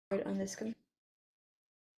On this, I'm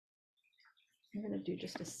going to do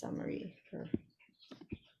just a summary for.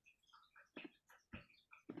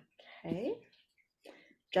 Okay.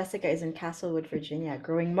 Jessica is in Castlewood, Virginia,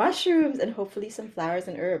 growing mushrooms and hopefully some flowers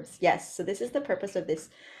and herbs. Yes, so this is the purpose of this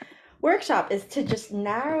workshop, is to just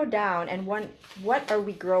narrow down and what are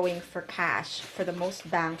we growing for cash for the most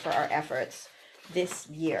bang for our efforts this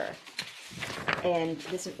year. And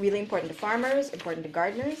this is really important to farmers, important to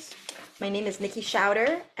gardeners. My name is Nikki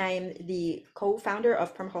Schauder. I'm the co-founder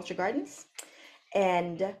of Permaculture Gardens,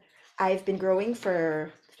 and I've been growing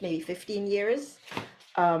for maybe 15 years,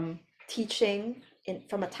 teaching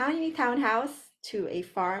from a tiny townhouse to a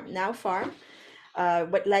farm.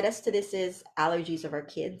 What led us to this is allergies of our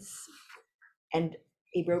kids and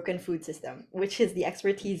a broken food system, which is the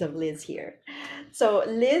expertise of Liz here. So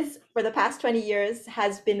Liz, for the past 20 years,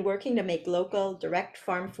 has been working to make local direct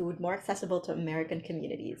farm food more accessible to American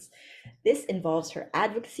communities. This involves her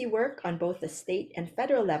advocacy work on both the state and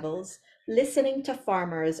federal levels, listening to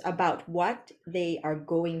farmers about what they are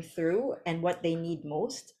going through and what they need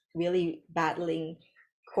most, really battling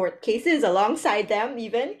court cases alongside them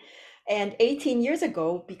even. And 18 years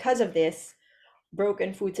ago, because of this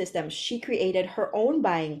broken food system, she created her own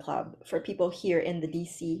buying club for people here in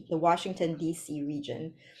the Washington, D.C.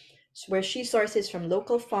 region, where she sources from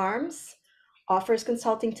local farms, offers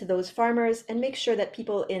consulting to those farmers, and makes sure that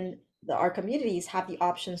people in our communities have the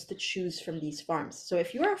options to choose from these farms. So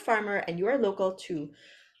if you're a farmer and you are local to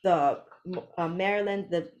the Maryland,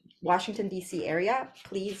 the Washington, D.C. area,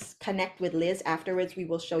 please connect with Liz afterwards. We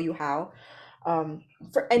will show you how. And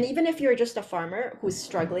even if you're just a farmer who's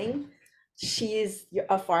struggling, she's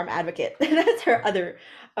a farm advocate. That's her other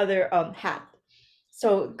hat.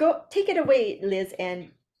 So go take it away, Liz, and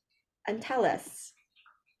tell us.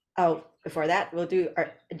 Oh, before that, we'll do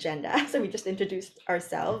our agenda. So we just introduced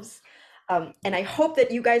ourselves. And I hope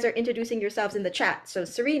that you guys are introducing yourselves in the chat. So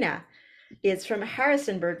Serena is from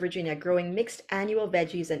Harrisonburg, Virginia, growing mixed annual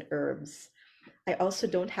veggies and herbs. I also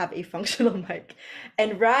don't have a functional mic.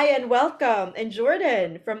 And Ryan, welcome. And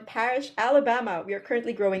Jordan from Parrish, Alabama. We are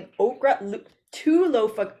currently growing okra, two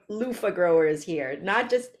loofah growers here. Not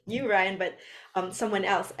just you, Ryan, but someone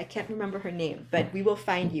else. I can't remember her name, but we will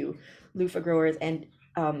find you, loofah growers. And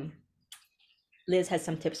Liz has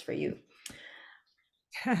some tips for you.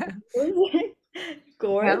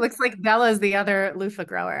 Gord? Yeah, it looks like Bella's the other loofah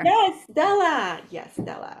grower. Yes, Della. Yes,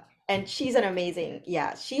 Della. And she's an amazing,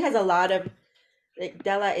 yeah, she has a lot of, like,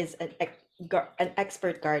 Della is an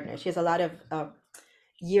expert gardener. She has a lot of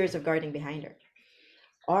years of gardening behind her.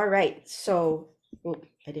 All right, so, oh,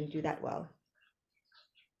 I didn't do that well.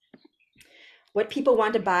 What people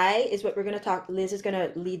want to buy is what we're going to talk. Liz is going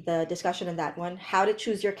to lead the discussion on that one. How to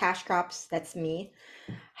choose your cash crops, that's me.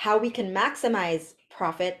 How we can maximize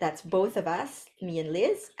profit, that's both of us, me and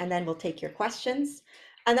Liz. And then we'll take your questions.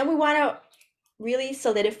 And then we want to really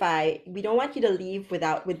solidify. We don't want you to leave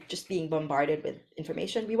with just being bombarded with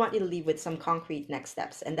information. We want you to leave with some concrete next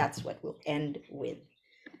steps, and that's what we'll end with.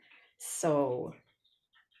 So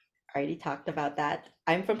I already talked about that.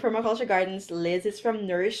 I'm from Permaculture Gardens. Liz is from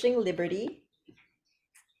Nourishing Liberty.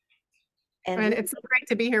 And it's so great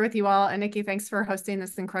to be here with you all. And Nikki, thanks for hosting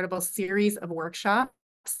this incredible series of workshops.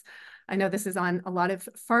 I know this is on a lot of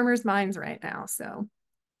farmers' minds right now. So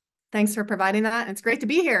thanks for providing that. It's great to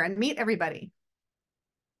be here and meet everybody.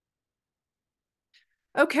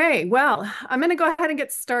 Okay, well, I'm going to go ahead and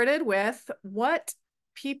get started with what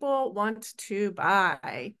people want to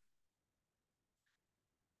buy.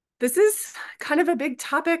 This is kind of a big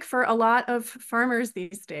topic for a lot of farmers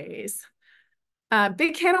these days.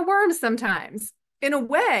 Big can of worms sometimes. In a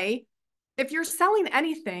way, if you're selling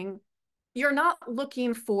anything, you're not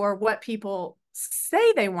looking for what people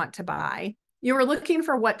say they want to buy. You're looking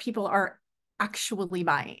for what people are actually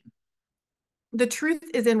buying. The truth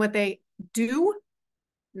is in what they do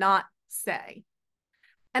not say.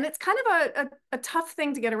 And it's kind of a tough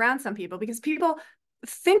thing to get around some people, because people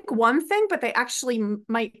think one thing, but they actually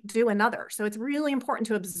might do another. So it's really important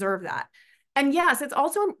to observe that. And yes, it's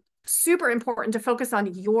also super important to focus on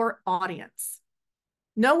your audience.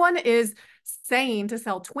 No one is saying to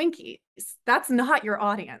sell Twinkies. That's not your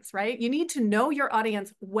audience, right? You need to know your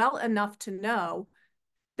audience well enough to know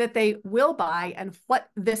that they will buy and what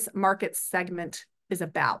this market segment is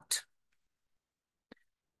about.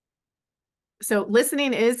 So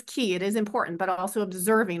listening is key. It is important, but also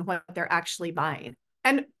observing what they're actually buying.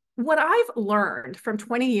 And what I've learned from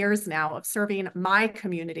 20 years now of serving my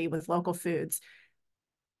community with local foods,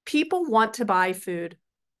 people want to buy food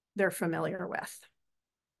they're familiar with.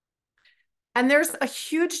 And there's a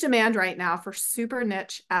huge demand right now for super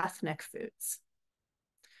niche ethnic foods.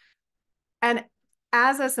 And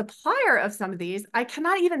as a supplier of some of these, I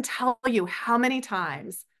cannot even tell you how many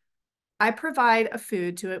times I provide a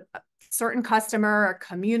food to a certain customer or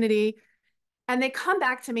community, and they come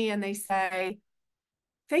back to me and they say,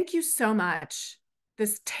 thank you so much.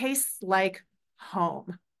 This tastes like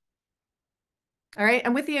home. All right.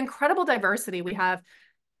 And with the incredible diversity we have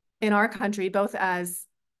in our country, both as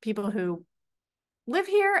people who live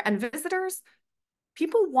here and visitors,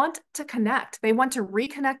 people want to connect. They want to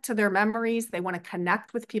reconnect to their memories. They want to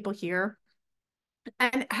connect with people here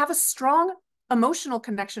and have a strong emotional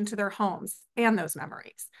connection to their homes and those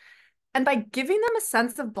memories. And by giving them a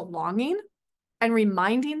sense of belonging and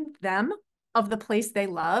reminding them of the place they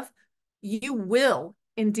love, you will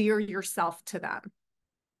endear yourself to them.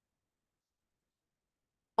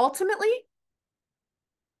 Ultimately,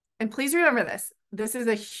 and please remember this, this is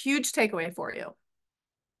a huge takeaway for you.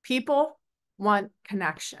 People want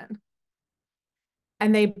connection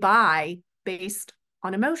and they buy based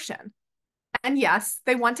on emotion. And yes,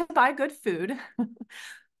 they want to buy good food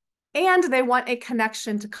and they want a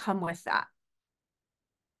connection to come with that.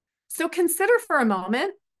 So consider for a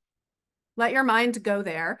moment, let your mind go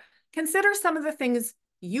there. Consider some of the things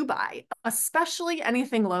you buy, especially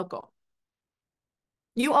anything local.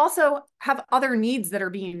 You also have other needs that are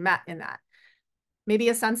being met in that. Maybe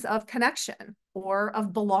a sense of connection or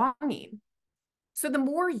of belonging. So the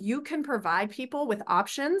more you can provide people with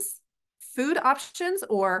options, food options,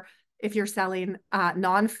 or if you're selling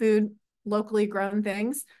non-food, locally grown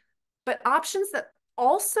things, but options that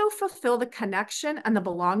also fulfill the connection and the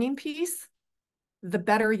belonging piece, the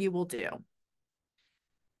better you will do.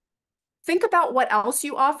 Think about what else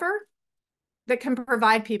you offer that can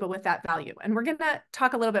provide people with that value. And we're going to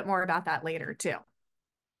talk a little bit more about that later too.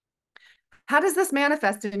 How does this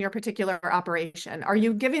manifest in your particular operation? Are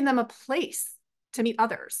you giving them a place to meet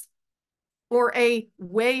others or a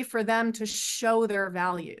way for them to show their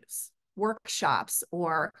values? Workshops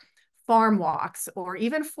or farm walks or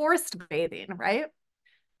even forest bathing, right?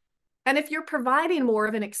 And if you're providing more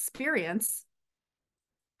of an experience,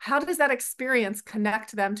 how does that experience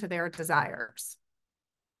connect them to their desires?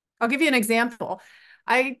 I'll give you an example.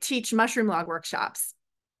 I teach mushroom log workshops.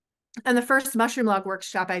 And the first mushroom log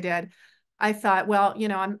workshop I did, I thought, well, you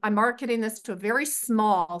know, I'm marketing this to a very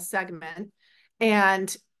small segment.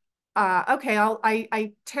 And okay,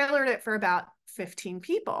 I tailored it for about 15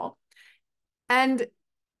 people. And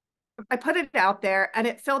I put it out there and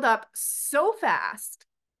it filled up so fast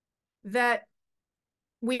that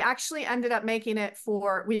we actually ended up making it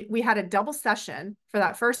for, we had a double session for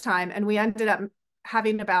that first time, and we ended up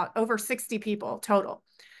having about over 60 people total.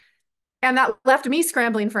 And that left me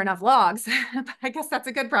scrambling for enough logs. I guess that's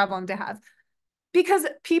a good problem to have because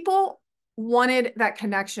people wanted that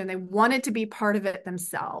connection. They wanted to be part of it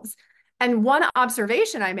themselves. And one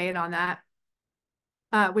observation I made on that,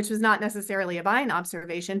 which was not necessarily a buying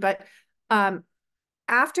observation, but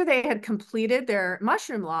after they had completed their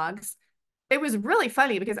mushroom logs, it was really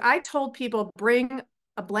funny because I told people bring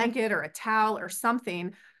a blanket or a towel or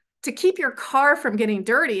something to keep your car from getting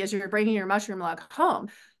dirty as you're bringing your mushroom log home.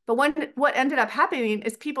 But what ended up happening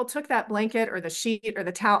is people took that blanket or the sheet or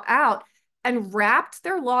the towel out and wrapped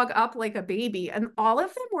their log up like a baby. And all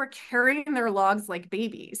of them were carrying their logs like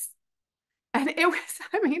babies. And it was,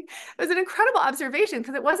 I mean, it was an incredible observation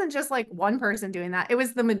because it wasn't just like one person doing that. It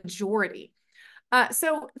was the majority.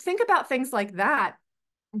 So think about things like that.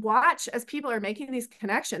 Watch as people are making these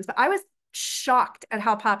connections. But I was shocked at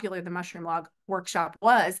how popular the mushroom log workshop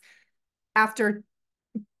was after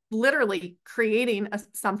literally creating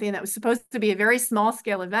something that was supposed to be a very small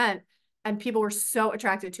scale event, and people were so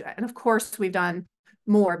attracted to it. And of course, we've done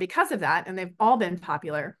more because of that, and they've all been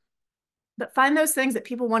popular. But find those things that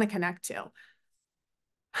people want to connect to.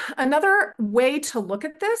 Another way to look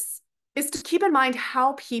at this is to keep in mind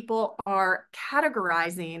how people are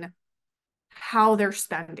categorizing how they're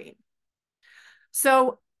spending.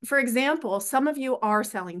 So, for example, some of you are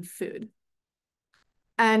selling food,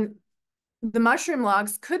 and the mushroom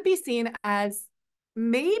logs could be seen as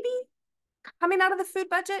maybe coming out of the food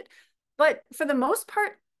budget, but for the most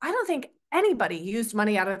part, I don't think anybody used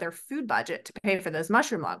money out of their food budget to pay for those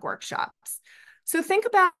mushroom log workshops. So think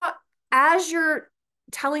about as you're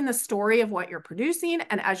telling the story of what you're producing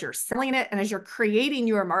and as you're selling it and as you're creating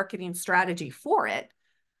your marketing strategy for it,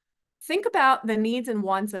 think about the needs and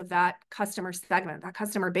wants of that customer segment, that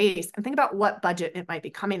customer base, and think about what budget it might be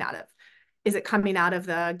coming out of. Is it coming out of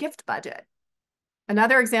the gift budget?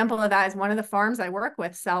 Another example of that is one of the farms I work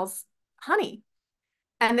with sells honey.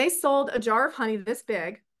 And they sold a jar of honey this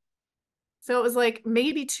big. So it was like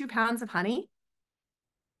maybe 2 pounds of honey.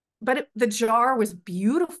 But the jar was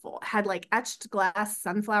beautiful. It had like etched glass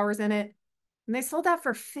sunflowers in it. And they sold that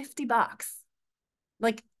for $50,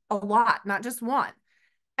 like a lot, not just one.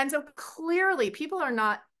 And so clearly people are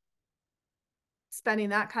not spending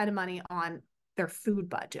that kind of money on their food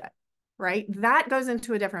budget, right? That goes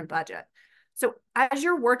into a different budget. So as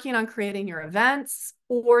you're working on creating your events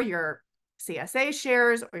or your CSA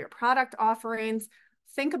shares or your product offerings,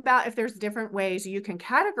 think about if there's different ways you can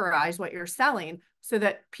categorize what you're selling so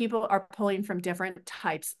that people are pulling from different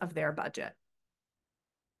types of their budget.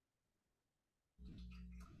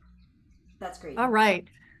 That's great. All right,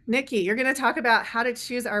 Nikki, you're going to talk about how to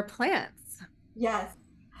choose our plants. Yes.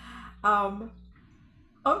 Um,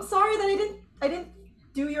 I'm sorry that I didn't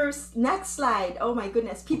do your next slide. Oh my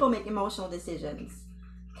goodness. People make emotional decisions.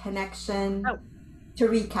 Connection. Oh, To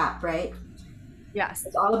recap, right? yes.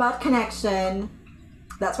 It's all about connection.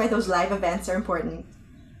 That's why those live events are important.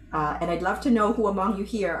 And I'd love to know who among you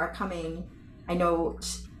here are coming. I know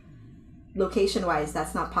location wise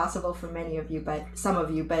that's not possible for many of you, but some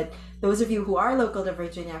of you, but those of you who are local to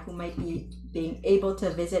Virginia who might be being able to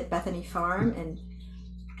visit Bethany Farm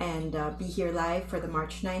and be here live for the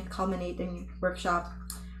March 9th culminating workshop.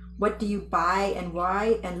 What do you buy and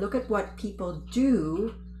why? And look at what people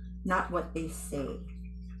do, not what they say.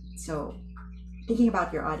 So thinking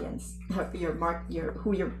about your audience, your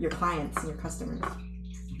clients and your customers.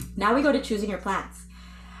 Now we go to choosing your plants.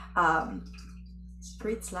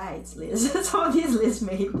 Great slides, Liz. Some of these Liz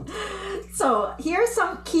made. So here are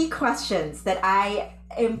some key questions that I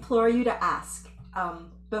implore you to ask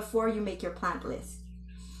before you make your plant list.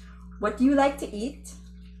 What do you like to eat?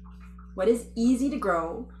 What is easy to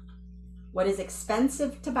grow? What is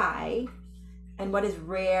expensive to buy? And what is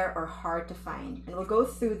rare or hard to find? And we'll go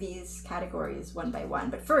through these categories one by one.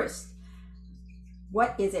 But first,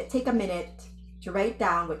 what is it? Take a minute to write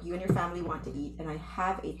down what you and your family want to eat. And I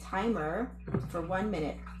have a timer for 1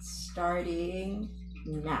 minute starting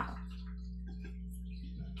now.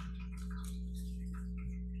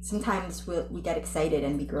 Sometimes we get excited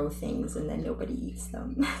and we grow things and then nobody eats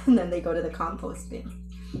them. And then they go to the compost bin.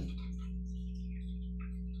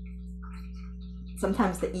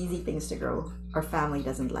 Sometimes the easy things to grow our family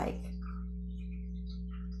doesn't like.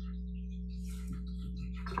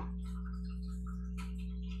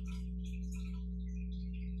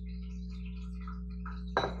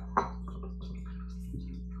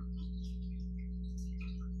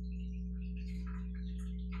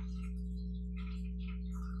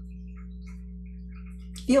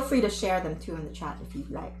 Feel free to share them too in the chat if you'd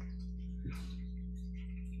like.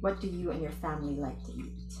 What do you and your family like to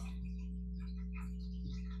eat?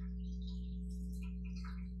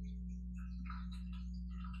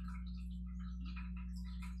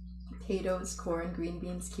 Potatoes, corn, green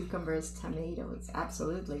beans, cucumbers, tomatoes.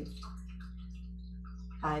 Absolutely.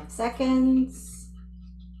 5 seconds.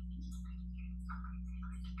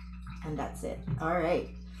 And that's it. All right.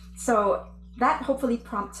 So that hopefully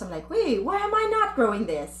prompts some like, wait, why am I not growing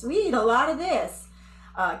this? We eat a lot of this.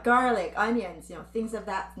 Garlic, onions, things of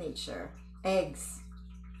that nature. Eggs.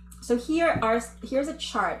 So here's a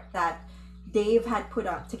chart that Dave had put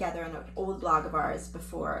up together on an old blog of ours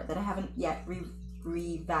before that I haven't yet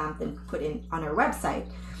revamped and put in on our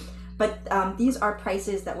website. But these are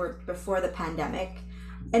prices that were before the pandemic.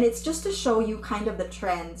 And it's just to show you kind of the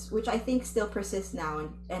trends, which I think still persist now.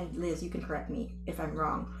 And Liz, you can correct me if I'm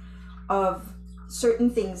wrong, of certain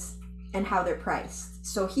things and how they're priced.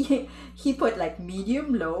 So he put like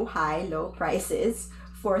medium, low, high, low prices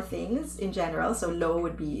for things in general. So low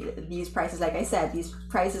would be these prices. Like I said, these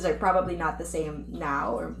prices are probably not the same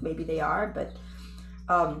now, or maybe they are, but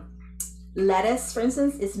lettuce, for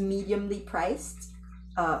instance, is mediumly priced,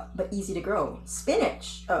 but easy to grow.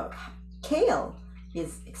 Spinach, kale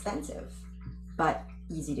is expensive, but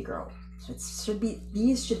easy to grow. So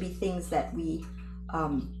these should be things that we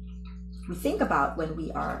think about when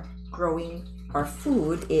we are growing our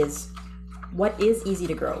food. Is what is easy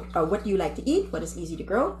to grow? What do you like to eat? What is easy to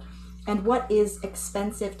grow? And what is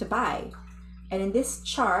expensive to buy? And in this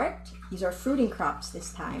chart, these are fruiting crops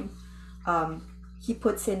this time. He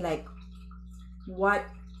puts in like what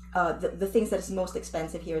the things that is most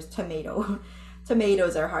expensive here is tomato.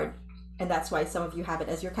 Tomatoes are hard, and that's why some of you have it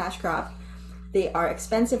as your cash crop. They are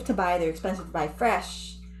expensive to buy. They're expensive to buy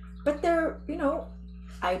fresh, but they're,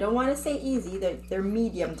 I don't want to say easy. They're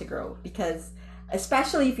medium to grow, because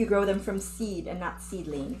especially if you grow them from seed and not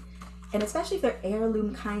seedling, and especially if they're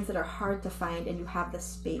heirloom kinds that are hard to find and you have the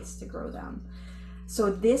space to grow them.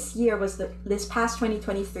 So this past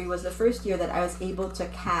 2023 was the first year that I was able to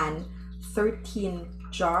can 13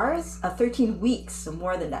 jars, 13 weeks, so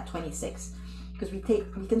more than that, 26, because we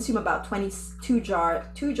consume about 2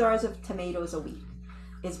 jars of tomatoes a week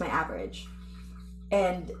is my average.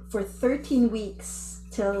 And for 13 weeks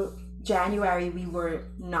till January, we were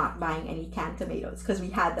not buying any canned tomatoes because we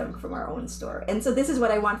had them from our own store. And so this is what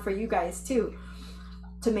I want for you guys too.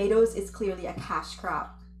 Tomatoes is clearly a cash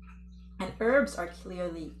crop, and herbs are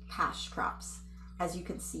clearly cash crops, as you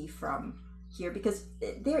can see from here, because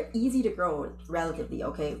they're easy to grow relatively.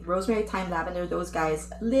 Okay, rosemary, thyme, lavender, those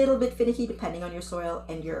guys a little bit finicky depending on your soil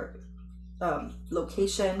and your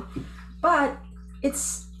location, but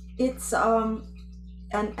it's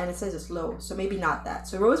and it says it's low, so maybe not that.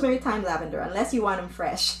 So rosemary, thyme, lavender, unless you want them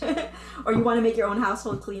fresh, or you want to make your own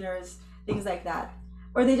household cleaners, things like that,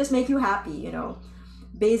 or they just make you happy, you know.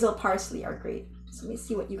 Basil, parsley are great. So let me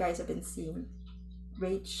see what you guys have been seeing.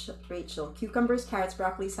 Rachel, cucumbers, carrots,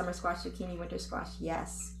 broccoli, summer squash, zucchini, winter squash.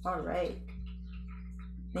 Yes. All right.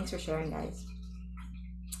 Thanks for sharing, guys.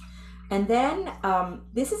 And then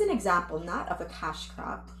this is an example not of a cash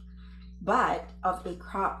crop, but of a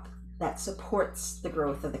crop that supports the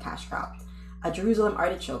growth of the cash crop. A Jerusalem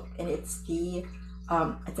artichoke, and it's a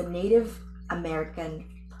Native American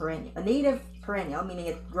perennial. A native perennial, meaning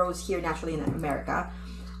it grows here naturally in America.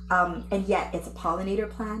 And yet it's a pollinator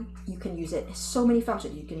plant. You can use it so many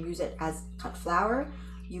functions. You can use it as cut flower.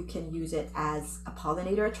 You can use it as a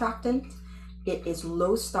pollinator attractant. It is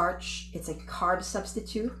low starch. It's a carb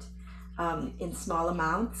substitute in small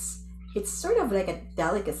amounts. It's sort of like a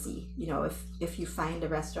delicacy, you know, if you find a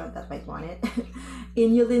restaurant that might want it.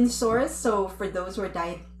 Inulin source. So for those who are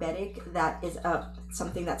diabetic, that is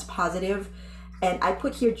something that's positive. And I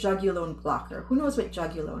put here jugulone blocker. Who knows what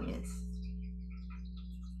jugulone is?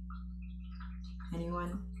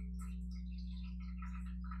 Anyone?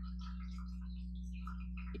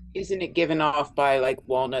 Isn't it given off by like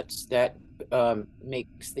walnuts that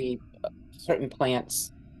makes the certain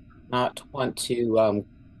plants not want to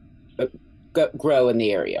grow in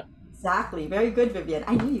the area? Exactly. Very good, Vivian.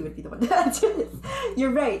 I knew you would be the one to answer this.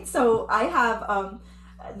 You're right. So I have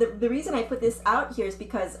the reason I put this out here is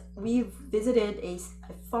because we've visited a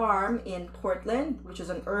farm in Portland, which is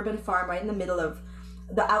an urban farm right in the middle of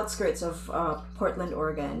the outskirts of Portland,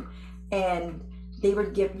 Oregon, and they were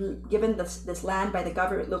given this land by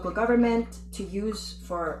the local government to use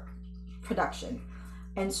for production.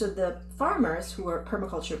 And so the farmers, who were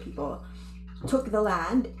permaculture people, took the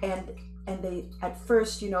land, and they, at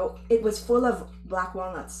first, you know, it was full of black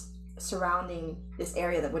walnuts surrounding this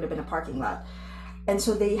area that would have been a parking lot. And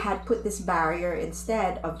so they had put this barrier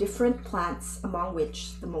instead of different plants, among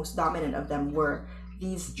which the most dominant of them were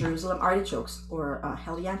these Jerusalem artichokes, or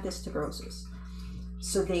Helianthus tuberosus.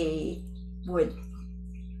 So they would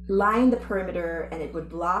line the perimeter and it would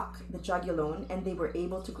block the jugulone, and they were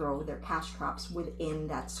able to grow their cash crops within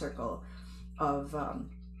that circle of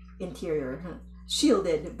interior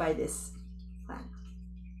shielded by this plant.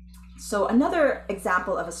 So another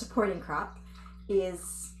example of a supporting crop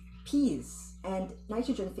is peas and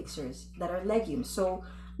nitrogen fixers that are legumes. So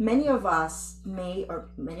many of us may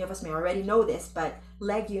already know this, but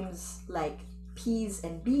legumes like peas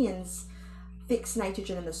and beans fix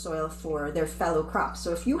nitrogen in the soil for their fellow crops.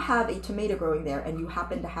 So if you have a tomato growing there and you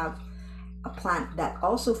happen to have a plant that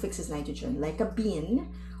also fixes nitrogen, like a bean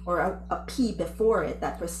or a pea before it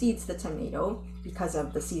that precedes the tomato, because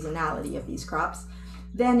of the seasonality of these crops,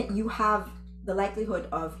 then you have the likelihood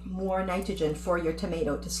of more nitrogen for your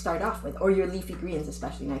tomato to start off with, or your leafy greens,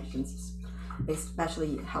 especially nitrogen's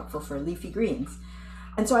especially helpful for leafy greens.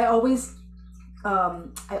 And so I always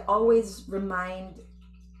remind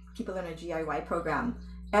people in our GIY program,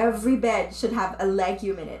 every bed should have a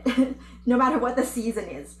legume in it. No matter what the season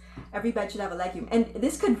is, every bed should have a legume. And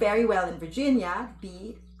this could very well in Virginia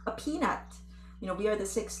be a peanut. You know, we are the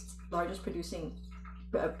 6th largest producing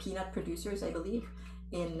peanut producers, I believe,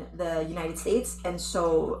 in the United States. And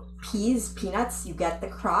so peanuts, you get the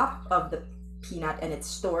crop of the peanut and it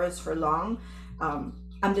stores for long.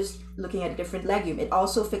 I'm just looking at a different legume. It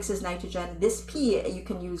also fixes nitrogen. This pea, you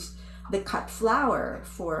can use the cut flower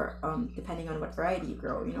for, depending on what variety you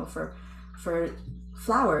grow, you know, for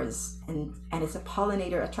flowers, and it's a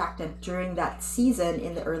pollinator attractant during that season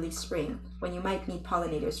in the early spring when you might need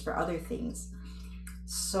pollinators for other things.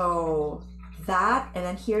 So that, and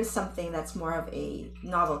then here's something that's more of a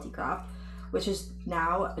novelty crop, which is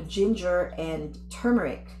now ginger and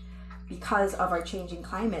turmeric. Because of our changing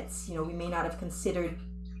climates, you know, we may not have considered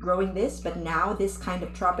growing this, but now this kind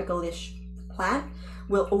of tropical-ish plant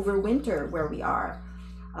will overwinter where we are.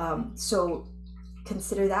 So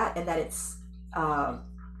consider that, and that it's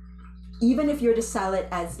even if you're to sell it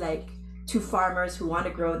as like to farmers who want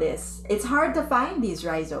to grow this, it's hard to find these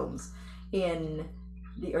rhizomes in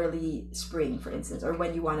the early spring, for instance, or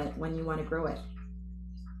when you want to grow it.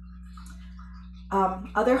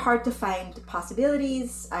 Other hard to find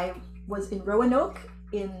possibilities. I was in Roanoke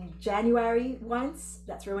in January once.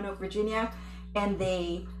 That's Roanoke, Virginia, and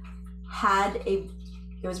they had a.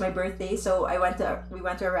 It was my birthday, so we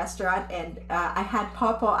went to a restaurant, and I had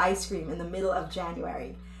pawpaw ice cream in the middle of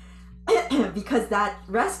January because that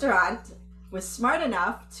restaurant was smart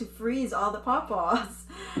enough to freeze all the pawpaws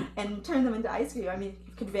and turn them into ice cream. I mean,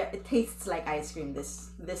 it tastes like ice cream.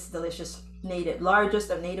 This delicious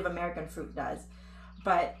largest of Native American fruit does,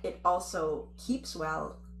 but it also keeps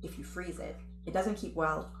well if you freeze it. It doesn't keep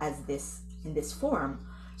well as this in this form.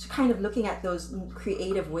 So kind of looking at those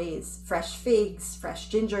creative ways, fresh figs, fresh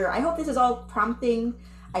ginger. I hope this is all prompting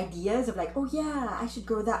ideas of like, oh yeah, I should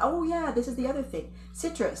grow that. Oh yeah, this is the other thing.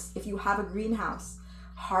 Citrus, if you have a greenhouse,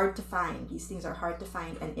 hard to find. These things are hard to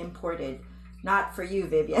find and imported. Not for you,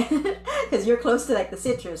 Vivian, because you're close to like the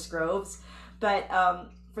citrus groves, but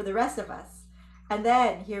for the rest of us. And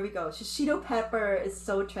then here we go. Shishito pepper is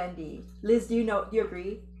so trendy. Liz, do you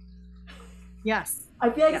agree? Yes. I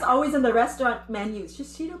feel like it's always in the restaurant menus.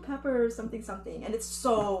 Shishito pepper, something, something. And it's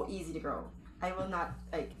so easy to grow. I will not,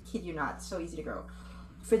 I kid you not, so easy to grow.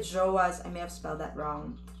 Feijoas, I may have spelled that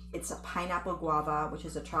wrong. It's a pineapple guava, which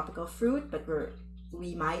is a tropical fruit, but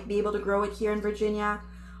we might be able to grow it here in Virginia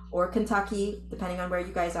or Kentucky, depending on where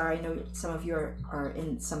you guys are. I know some of you are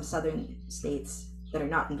in some southern states that are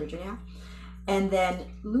not in Virginia. And then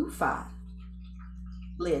loofah.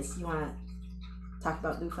 Liz, you want to talk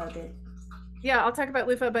about loofah a bit? Yeah, I'll talk about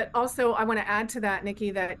loofah, but also I want to add to that,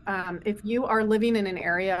 Nikki, that if you are living in an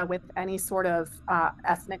area with any sort of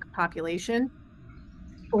ethnic population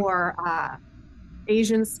or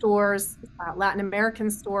Asian stores, Latin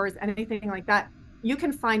American stores, anything like that, you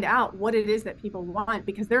can find out what it is that people want,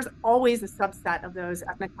 because there's always a subset of those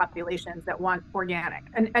ethnic populations that want organic.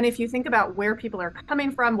 And if you think about where people are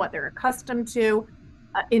coming from, what they're accustomed to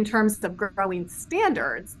in terms of growing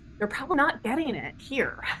standards, they're probably not getting it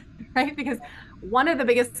here, right? Because one of the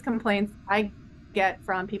biggest complaints I get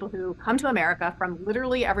from people who come to America from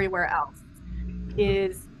literally everywhere else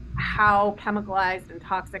is how chemicalized and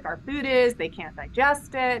toxic our food is. They can't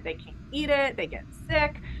digest it, they can't eat it, they get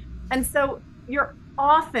sick. And so you're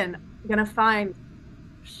often going to find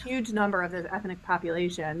a huge number of those ethnic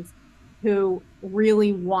populations who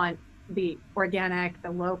really want the organic,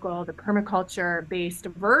 the local, the permaculture based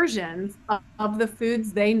versions of the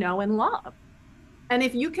foods they know and love. And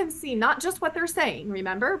if you can see not just what they're saying,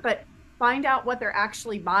 remember, but find out what they're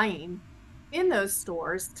actually buying in those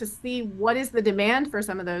stores to see what is the demand for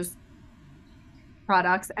some of those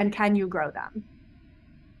products and can you grow them.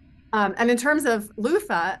 And in terms of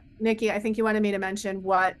loofah, Nikki, I think you wanted me to mention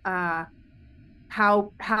what, how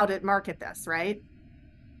to market this, right?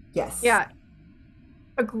 Yes. Yeah.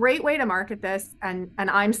 A great way to market this, and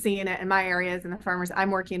I'm seeing it in my areas and the farmers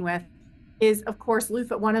I'm working with, is of course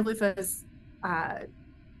loofah. One of loofah's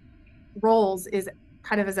roles is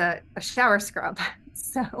kind of as a shower scrub.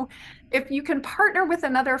 So if you can partner with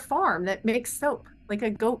another farm that makes soap, like a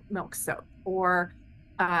goat milk soap or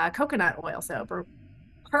coconut oil soap, or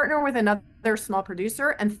partner with another small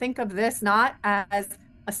producer and think of this not as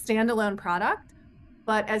a standalone product,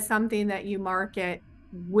 but as something that you market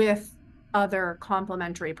with other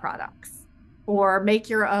complementary products, or make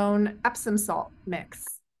your own Epsom salt mix,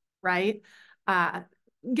 right?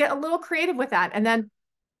 Get a little creative with that. And then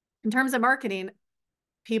in terms of marketing,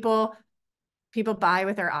 people buy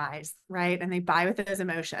with their eyes, right? And they buy with those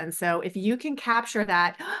emotions. So if you can capture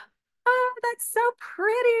that, oh, that's so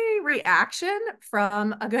pretty reaction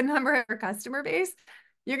from a good number of your customer base,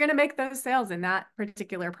 you're going to make those sales in that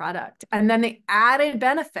particular product. And then the added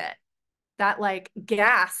benefit, that like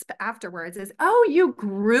gasp afterwards, is, oh, you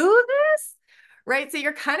grew this, right? So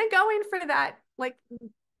you're kind of going for that, like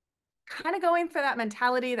kind of going for that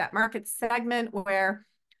mentality, that market segment where,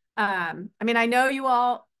 I mean, I know you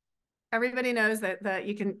all, everybody knows that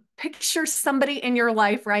you can picture somebody in your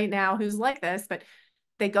life right now who's like this, but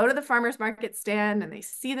they go to the farmer's market stand and they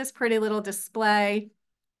see this pretty little display,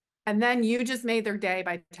 and then you just made their day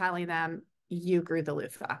by telling them you grew the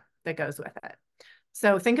loofah that goes with it.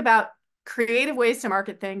 So think about creative ways to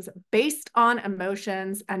market things based on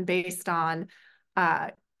emotions and based on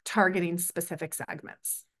targeting specific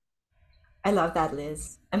segments. I love that,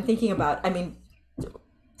 Liz. I'm thinking about, I mean,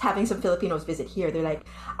 having some Filipinos visit here. They're like,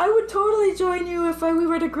 I would totally join you if we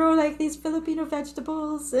were to grow like these Filipino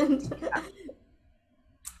vegetables. And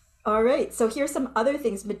all right, so here's some other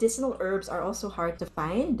things. Medicinal herbs are also hard to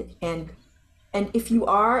find, and if you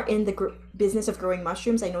are in the business of growing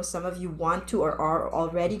mushrooms, I know some of you want to or are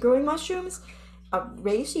already growing mushrooms.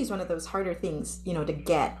 Reishi is one of those harder things, to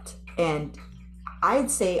get. And I'd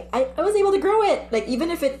say I was able to grow it. Like, even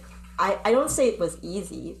if I don't say it was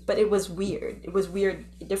easy, but it was weird. It was weird,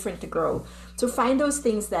 different to grow. So find those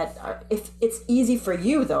things that are, if it's easy for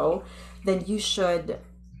you though, then you should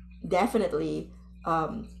definitely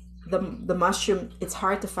the mushroom. It's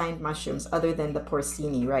hard to find mushrooms other than the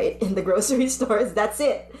porcini, right? In the grocery stores, that's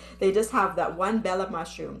it. They just have that one bella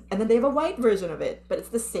mushroom, and then they have a white version of it, but it's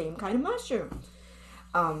the same kind of mushroom.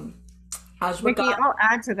 Um, Nikki, ashwagandha, I'll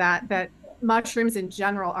add to that that mushrooms in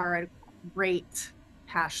general are a great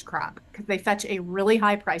cash crop because they fetch a really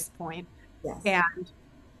high price point yes, and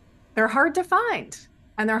they're hard to find.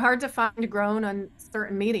 And they're hard to find grown on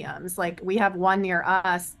certain mediums. Like we have one near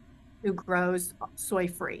us who grows soy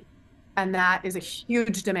free, and that is a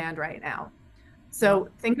huge demand right now. wow. So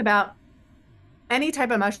think about any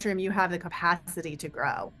type of mushroom you have the capacity to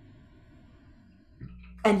grow.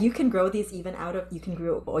 And you can grow these even out of, you can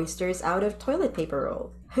grow oysters out of toilet paper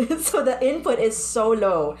roll. So the input is so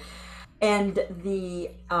low, and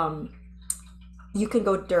the you can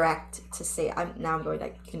go direct to say, I'm going,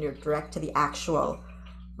 like, you can go direct to the actual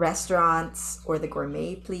restaurants or the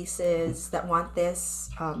gourmet places that want this.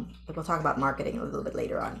 But we'll talk about marketing a little bit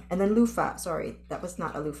later on. And then loofah, sorry, that was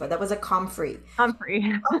not a loofah, that was a comfrey. Humphrey.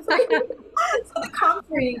 Comfrey. So the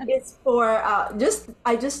comfrey is for just,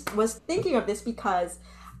 I just was thinking of this because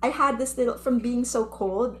I had this little, from being so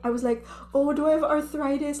cold, I was like, oh, do I have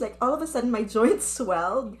arthritis? Like all of a sudden my joints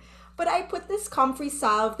swelled. But I put this comfrey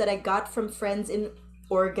salve that I got from friends in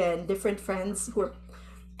Oregon, different friends who are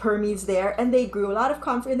permies there, and they grew a lot of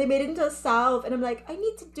comfrey and they made it into a salve. And I'm like, I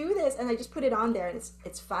need to do this, and I just put it on there, and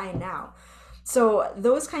it's fine now. So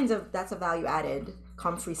those kinds of, that's a value added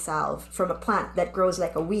comfrey salve from a plant that grows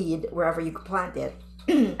like a weed wherever you plant it.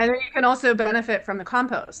 And then you can also benefit from the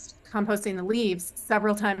compost, composting the leaves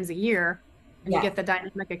several times a year, and you Yes. get the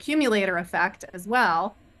dynamic accumulator effect as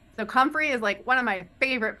well. So comfrey is like one of my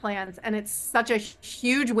favorite plants, and it's such a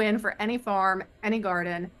huge win for any farm, any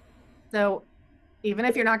garden. So even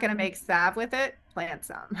if you're not going to make salve with it, plant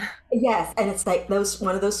some. Yes, and it's like those,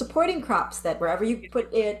 one of those supporting crops that wherever you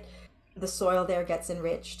put it, the soil there gets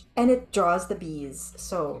enriched and it draws the bees.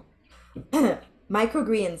 So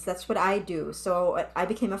microgreens, that's what I do. So I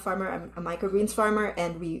became a farmer, I'm a microgreens farmer,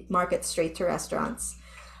 and we market straight to restaurants.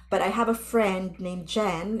 But I have a friend named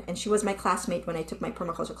Jen, and she was my classmate when I took my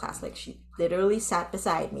permaculture class. Like she literally sat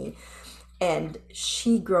beside me, and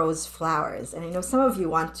she grows flowers. And I know some of you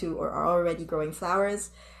want to or are already growing flowers,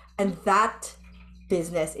 and that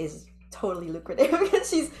business is totally lucrative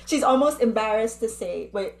because she's almost embarrassed to say,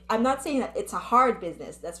 wait, I'm not saying that it's a hard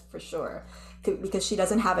business, that's for sure, because she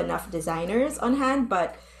doesn't have enough designers on hand,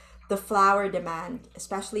 but the flower demand,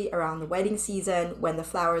 especially around the wedding season when the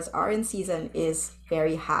flowers are in season, is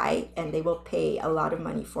very high, and they will pay a lot of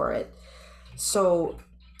money for it. So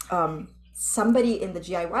somebody in the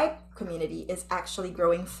DIY community is actually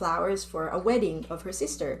growing flowers for a wedding of her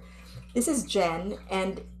sister. This is Jen,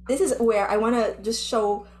 and this is where I want to just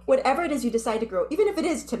show whatever it is you decide to grow, even if it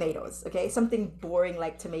is tomatoes, okay? Something boring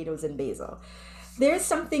like tomatoes and basil. There's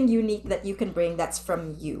something unique that you can bring that's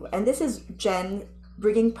from you. And this is Jen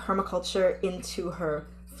bringing permaculture into her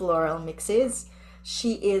floral mixes.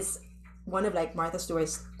 She is one of like Martha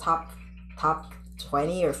Stewart's top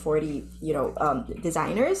 20 or 40,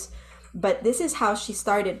 designers. But this is how she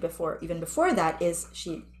started before, even before that, is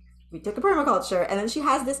we took a permaculture, and then she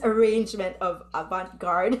has this arrangement of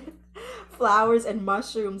avant-garde flowers and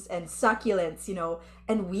mushrooms and succulents,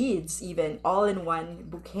 and weeds even, all in one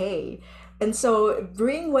bouquet. And so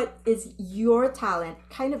bring what is your talent,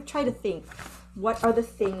 kind of try to think, what are the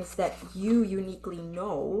things that you uniquely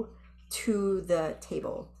know to the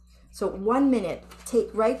table? So 1 minute,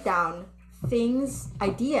 write down things,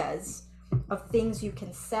 ideas of things you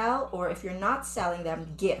can sell, or if you're not selling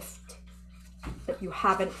them, gift, that you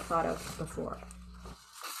haven't thought of before.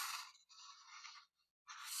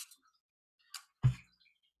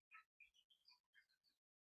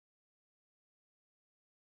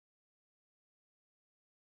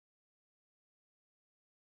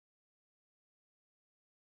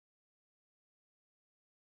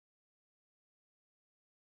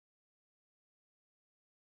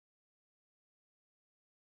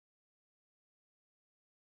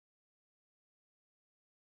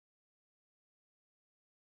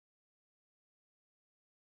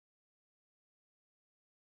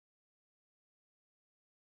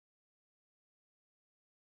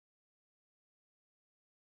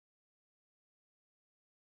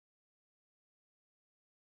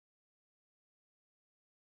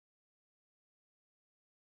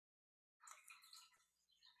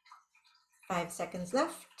 Five seconds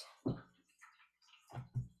left.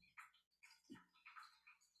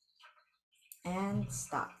 And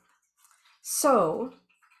stop. So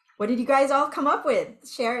What did you guys all come up with?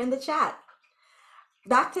 Share in the chat.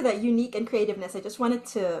 Back to the unique and creativeness, I just wanted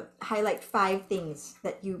to highlight 5 things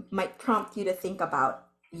that you might prompt you to think about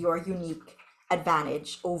your unique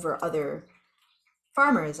advantage over other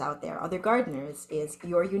farmers out there, other gardeners, is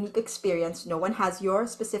your unique experience. No one has your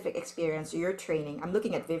specific experience or your training. I'm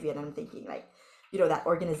looking at Vivian and I'm thinking like, that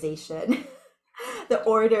organization, the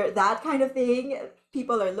order, that kind of thing.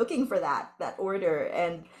 People are looking for that order.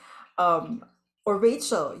 And or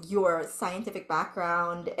Rachel, your scientific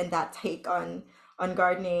background and that take on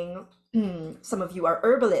gardening. Some of you are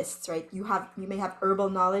herbalists, right? You may have herbal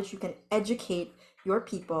knowledge. You can educate your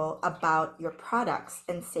people about your products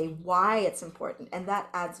and say why it's important, and that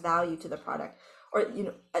adds value to the product, or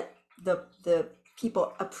the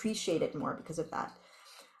people appreciate it more because of that.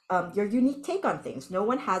 Your unique take on things. No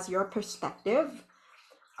one has your perspective.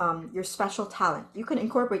 Your special talent. You can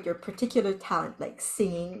incorporate your particular talent, like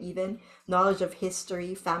singing, even knowledge of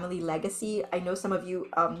history, family legacy. I know some of you,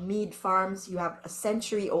 Mead Farms, you have a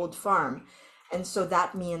century-old farm, and so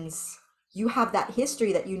that means you have that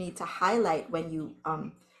history that you need to highlight when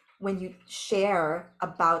you share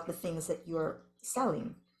about the things that you're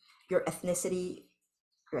selling, your ethnicity,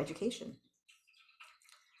 your education.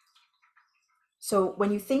 So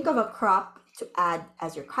when you think of a crop to add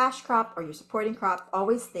as your cash crop or your supporting crop,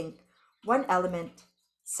 always think one element,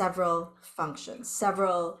 several functions,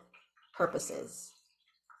 several purposes.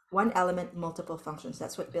 One element, multiple functions.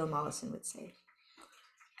 That's what Bill Mollison would say.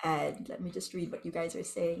 And let me just read what you guys are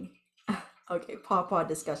saying. Okay, paw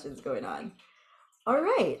discussions going on. All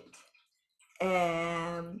right.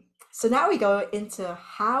 So now we go into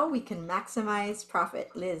how we can maximize profit.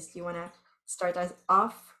 Liz, do you want to start us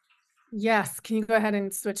off? Yes, can you go ahead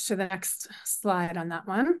and switch to the next slide on that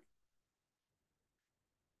one?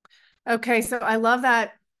 Okay, so I love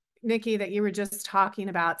that, Nikki, that you were just talking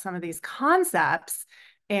about some of these concepts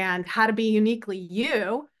and how to be uniquely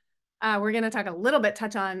you. We're going to talk a little bit,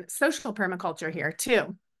 touch on social permaculture here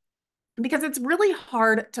too, because it's really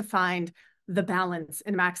hard to find the balance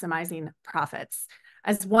in maximizing profits.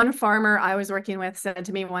 As one farmer I was working with said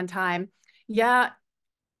to me one time, yeah,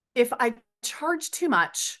 if I charge too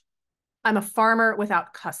much, I'm a farmer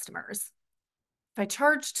without customers. If I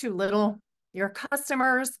charge too little, you're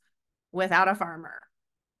customers without a farmer.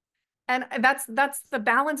 And that's the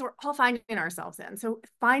balance we're all finding ourselves in. So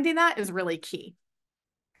finding that is really key.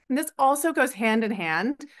 And this also goes hand in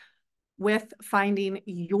hand with finding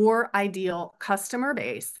your ideal customer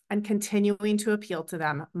base and continuing to appeal to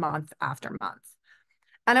them month after month.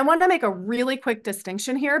 And I want to make a really quick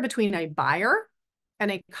distinction here between a buyer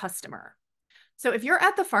and a customer. So if you're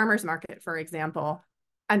at the farmer's market, for example,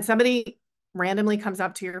 and somebody randomly comes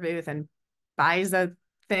up to your booth and buys a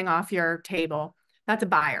thing off your table, that's a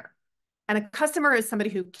buyer. And a customer is somebody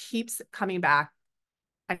who keeps coming back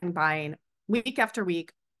and buying week after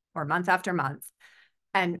week or month after month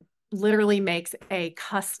and literally makes a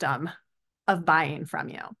custom of buying from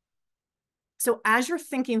you. So as you're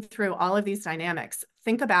thinking through all of these dynamics,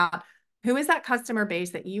 think about who is that customer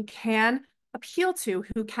base that you can appeal to,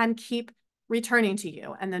 who can keep returning to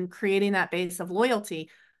you, and then creating that base of loyalty,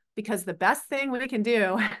 because the best thing we can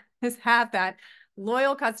do is have that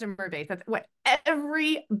loyal customer base. That's what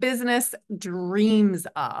every business dreams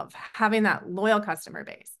of, having that loyal customer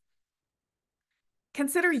base.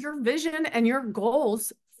 Consider your vision and your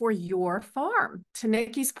goals for your farm. To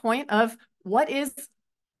Nikki's point of what is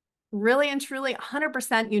really and truly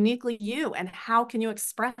 100% uniquely you, and how can you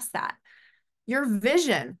express that? Your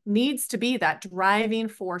vision needs to be that driving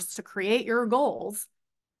force to create your goals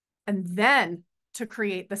and then to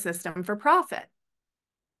create the system for profit.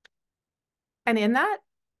 And in that,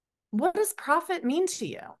 what does profit mean to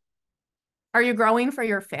you? Are you growing for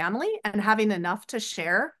your family and having enough to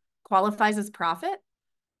share qualifies as profit?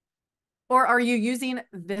 Or are you using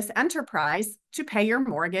this enterprise to pay your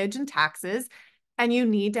mortgage and taxes, and you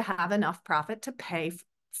need to have enough profit to pay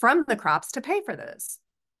from the crops to pay for those?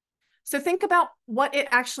 So think about what it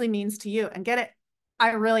actually means to you and get it.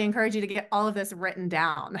 I really encourage you to get all of this written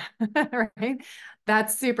down, right?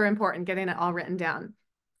 That's super important, getting it all written down.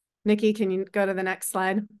 Nikki, can you go to the next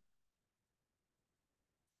slide?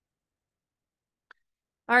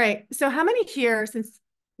 All right, so how many here, since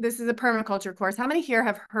this is a permaculture course, how many here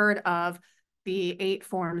have heard of the 8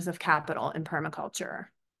 forms of capital in permaculture?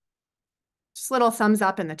 Just little thumbs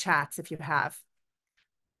up in the chats if you have.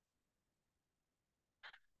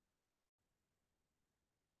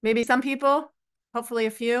 Maybe some people, hopefully a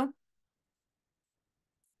few.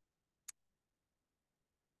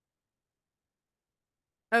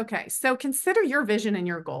 Okay, so consider your vision and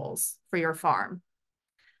your goals for your farm.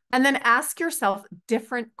 And then ask yourself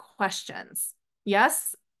different questions.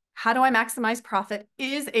 Yes, How do I maximize profit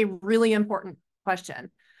is a really important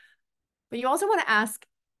question. But you also want to ask,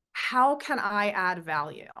 how can I add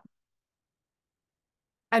value?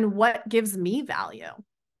 And what gives me value?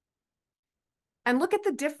 And look at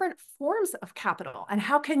the different forms of capital and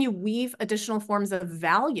how can you weave additional forms of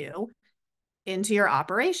value into your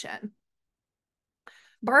operation.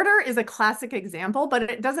 Barter is a classic example, but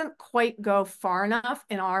it doesn't quite go far enough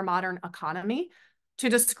in our modern economy to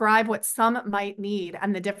describe what some might need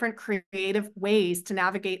and the different creative ways to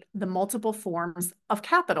navigate the multiple forms of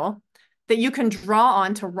capital that you can draw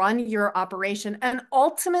on to run your operation and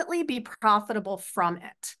ultimately be profitable from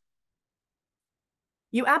it.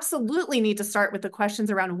 You absolutely need to start with the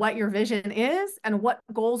questions around what your vision is and what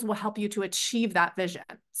goals will help you to achieve that vision.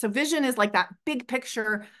 So vision is like that big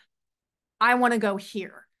picture, I want to go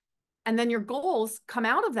here. And then your goals come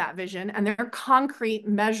out of that vision and they're concrete,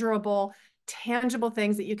 measurable, tangible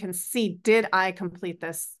things that you can see. Did I complete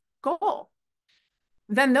this goal?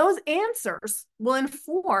 Then those answers will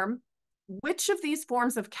inform which of these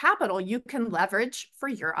forms of capital you can leverage for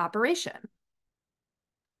your operation.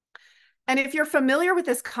 And if you're familiar with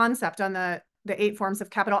this concept on the 8 forms of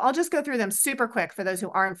capital, I'll just go through them super quick for those who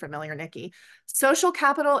aren't familiar, Nikki. Social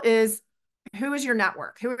capital is, who is your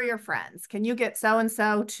network? Who are your friends? Can you get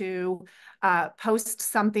so-and-so to post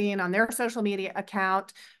something on their social media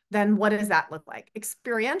account? Then what does that look like?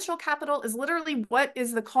 Experiential capital is literally what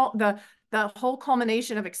is the whole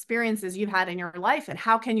culmination of experiences you've had in your life and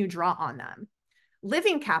how can you draw on them?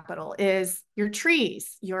 Living capital is your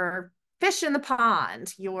trees, your fish in the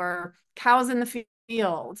pond, your cows in the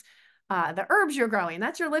field, the herbs you're growing.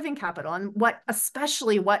 That's your living capital. And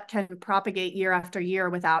especially what can propagate year after year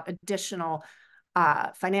without additional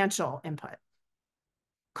financial input.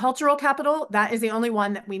 Cultural capital, that is the only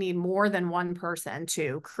one that we need more than one person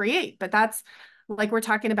to create. But that's like we're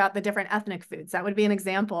talking about the different ethnic foods. That would be an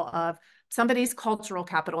example of somebody's cultural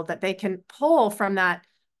capital that they can pull from that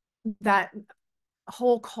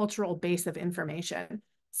whole cultural base of information.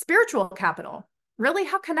 Spiritual capital, really,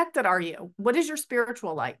 how connected are you? What is your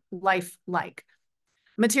spiritual life like?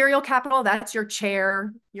 Material capital, that's your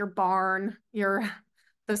chair, your barn, the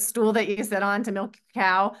stool that you sit on to milk your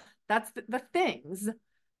cow. That's the things.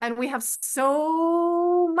 And we have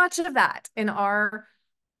so much of that in our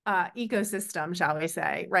ecosystem, shall we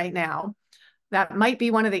say, right now. That might be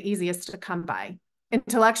one of the easiest to come by.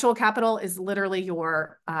 Intellectual capital is literally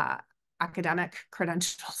your academic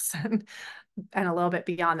credentials and a little bit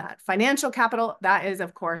beyond that. Financial capital, that is,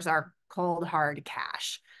 of course, our cold, hard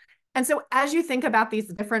cash. And so as you think about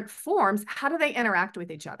these different forms, how do they interact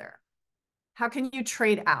with each other? How can you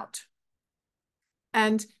trade out?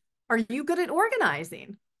 And are you good at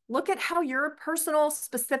organizing? Look at how your personal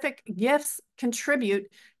specific gifts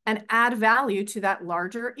contribute and add value to that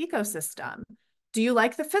larger ecosystem. Do you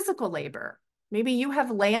like the physical labor? Maybe you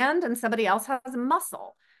have land and somebody else has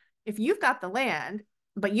muscle. If you've got the land,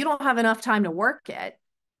 but you don't have enough time to work it,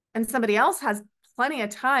 and somebody else has plenty of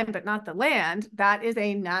time, but not the land, that is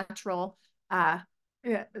a natural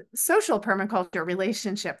social permaculture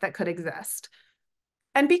relationship that could exist.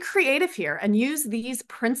 And be creative here and use these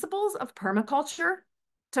principles of permaculture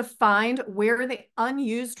to find where the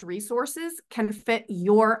unused resources can fit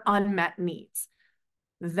your unmet needs.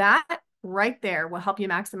 That right there will help you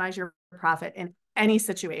maximize your profit in any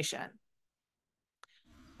situation.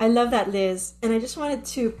 I love that, Liz. And I just wanted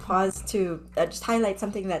to pause to just highlight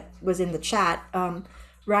something that was in the chat.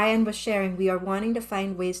 Ryan was sharing, we are wanting to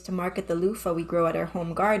find ways to market the loofah we grow at our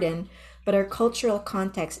home garden, but our cultural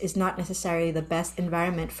context is not necessarily the best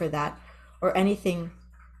environment for that or anything.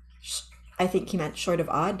 I think he meant short of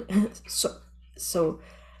odd. so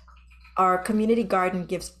our community garden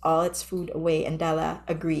gives all its food away, and Della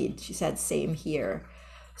agreed. She said, same here.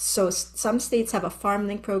 So some states have a farm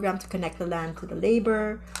link program to connect the land to the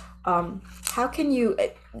labor. How can you,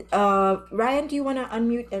 Ryan, do you want to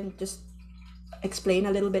unmute and just explain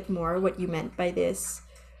a little bit more what you meant by this?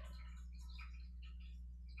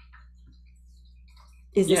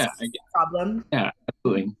 Is this Yeah, a problem? yeah,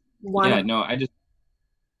 absolutely. One, Yeah, no, I'm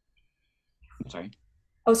sorry.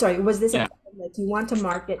 oh, sorry, was this a Yeah, problem that you want to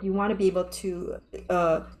market, you want to be able to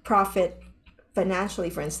profit financially,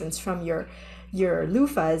 for instance, from your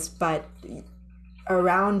loofahs, but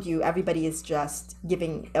around you, everybody is just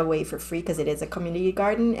giving away for free because it is a community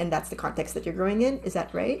garden and that's the context that you're growing in. Is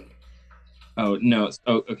that right? oh no,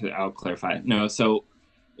 oh okay, I'll clarify. No, so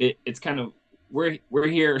it's kind of we're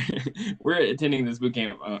here we're attending this boot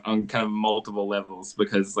camp on kind of multiple levels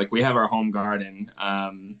because like we have our home garden,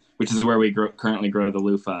 which is where we currently grow the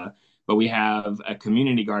loofah, but we have a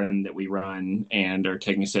community garden that we run and are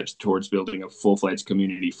taking steps towards building a full-fledged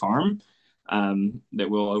community farm. that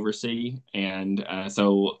we'll oversee. And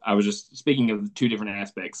so I was just speaking of two different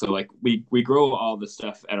aspects. So like we grow all the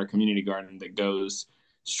stuff at our community garden that goes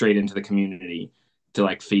straight into the community to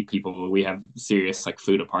like feed people. We have serious like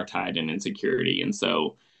food apartheid and insecurity, and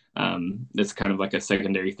so that's kind of like a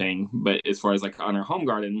secondary thing. But as far as like on our home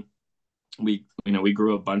garden, we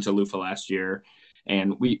grew a bunch of loofah last year,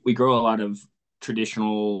 and we grow a lot of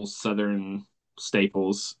traditional southern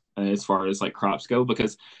staples as far as like crops go,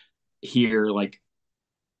 because here like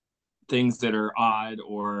things that are odd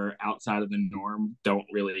or outside of the norm don't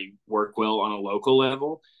really work well on a local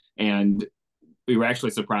level. And we were actually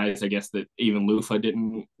surprised, I guess, that even loofah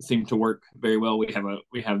didn't seem to work very well.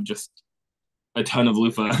 We have just a ton of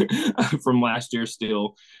loofah from last year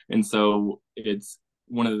still, and so it's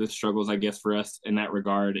one of the struggles, I guess, for us in that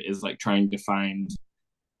regard is like trying to find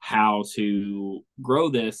how to grow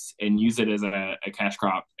this and use it as a cash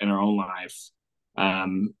crop in our own lives,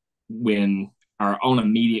 when our own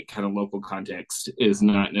immediate kind of local context is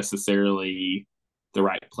not necessarily the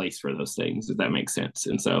right place for those things, if that makes sense.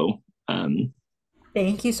 And so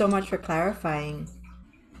Thank you so much for clarifying.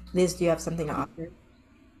 Liz, do you have something to offer?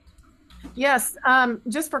 Yes.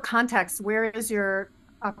 Just for context, where is your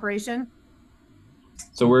operation?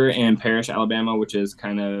 so we're in Parrish, Alabama, which is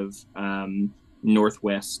kind of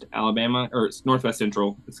northwest Alabama, or it's northwest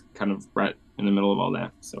central. It's kind of right in the middle of all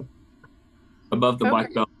that. So above the Black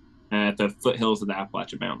Okay. Belt, at the foothills of the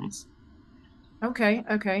Appalachian Mountains. Okay.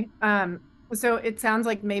 Okay. So it sounds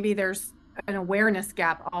like maybe there's an awareness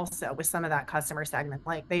gap also with some of that customer segment.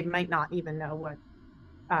 Like they might not even know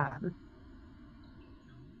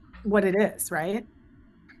what it is, right?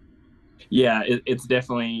 Yeah, it's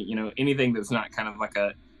definitely, anything that's not kind of like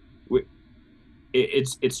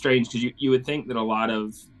it's strange because you would think that a lot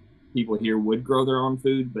of people here would grow their own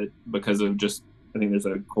food, but because of just, I think there's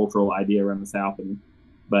a cultural idea around the South,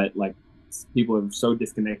 but like people are so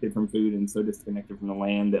disconnected from food and so disconnected from the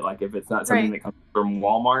land that like if it's not something Right. that comes from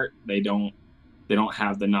Walmart, they don't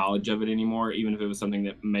have the knowledge of it anymore, even if it was something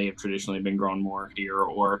that may have traditionally been grown more here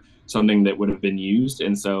or something that would have been used.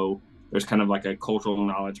 And so there's kind of like a cultural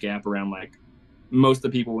knowledge gap around like most of the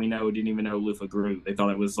people we know didn't even know loofah grew. They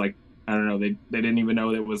thought it was like, I don't know, they didn't even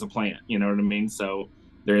know it was a plant. You know what I mean? So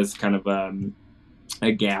there is kind of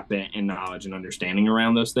a gap in knowledge and understanding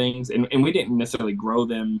around those things. And we didn't necessarily grow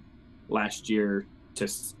them last year to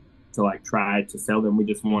like try to sell them. We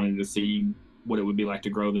just wanted to see what it would be like to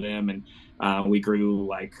grow them. And we grew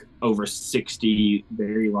like over 60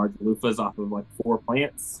 very large loofahs off of like 4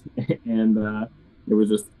 plants. And there was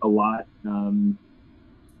just a lot. And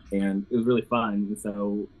it was really fun. And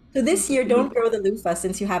so So this year, don't grow the loofah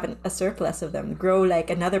since you have a surplus of them. Grow like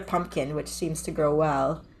another pumpkin, which seems to grow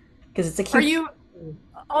well because it's a Are cute. you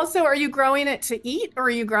are you growing it to eat or are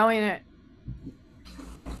you growing it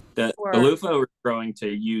the for? loofah we're growing to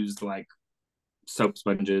use like soap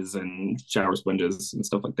sponges and shower sponges and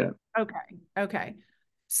stuff like that. Okay. Okay.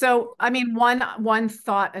 So, I mean, one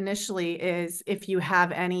thought initially is if you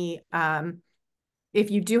have any,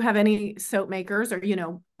 if you do have any soap makers or,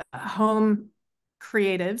 home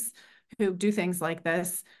creatives who do things like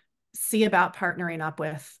this, see about partnering up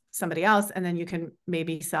with somebody else, and then you can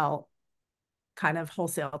maybe sell kind of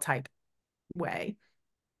wholesale type way.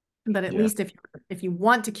 But at Yeah. least if you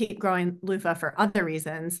want to keep growing loofah for other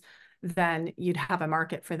reasons, then you'd have a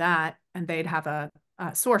market for that, and they'd have a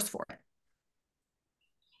source for it.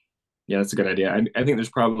 Yeah, that's a good idea. I think there's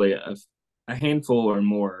probably a handful or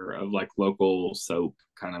more of like local soap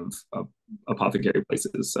kind of apothecary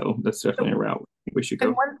places. So that's definitely a route we should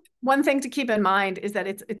And go. one thing to keep in mind is that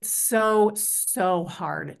it's so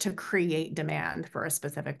hard to create demand for a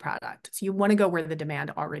specific product. So you want to go where the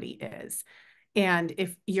demand already is. And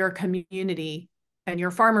if your community and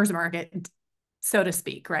your farmers market, so to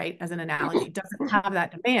speak, right, as an analogy, doesn't have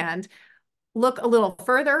that demand, look a little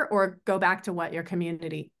further or go back to what your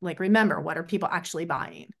community, like, remember, what are people actually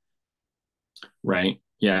buying? Right.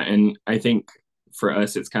 Yeah. And I think for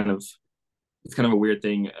us, it's kind of a weird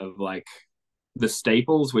thing of like the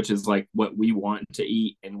staples, which is like what we want to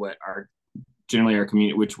eat and what generally our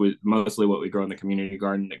community, which was mostly what we grow in the community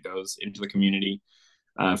garden that goes into the community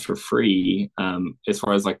for free. As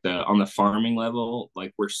far as like on the farming level,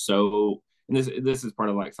 like we're so, and this is part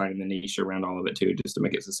of like finding the niche around all of it too, just to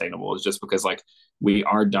make it sustainable. Is just because like we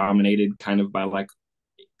are dominated kind of by like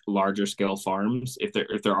larger scale farms. If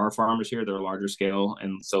there are farmers here, they're larger scale,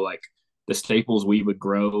 and so like the staples we would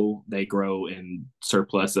grow, they grow in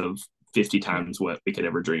surplus of 50 times what we could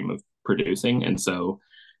ever dream of producing. And so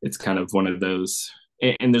it's kind of one of those,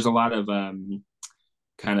 and there's a lot of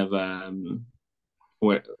kind of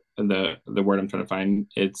what the word I'm trying to find,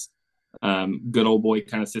 it's good old boy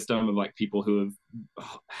kind of system of like people who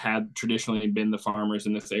have had traditionally been the farmers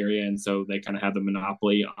in this area, and so they kind of have the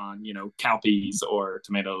monopoly on, you know, cowpeas or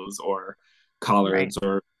tomatoes or collards, Right.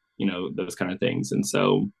 or, you know, those kind of things. And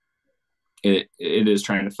so it is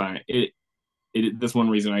trying to find it. That's one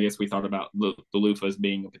reason I guess we thought about the loofahs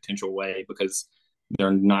being a potential way, because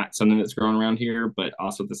they're not something that's grown around here, but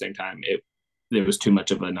also at the same time, there was too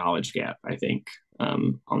much of a knowledge gap, I think,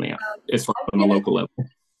 on the as far I on a feel like local level.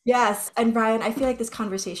 yes, and Brian, I feel like this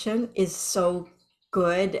conversation is so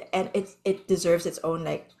good and it deserves its own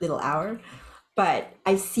like little hour. But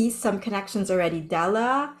I see some connections already.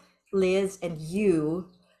 Della, Liz, and you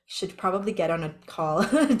should probably get on a call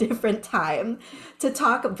at a different time to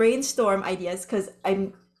talk, brainstorm ideas, because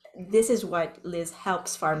I'm this is what Liz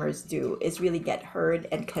helps farmers do, is really get heard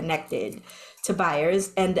and connected to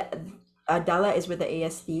buyers. And Della is with the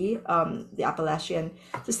ASD, the Appalachian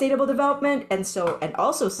Sustainable Development, and so and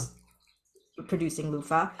also producing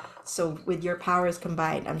loofah. So with your powers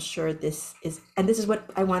combined, I'm sure this is, and this is what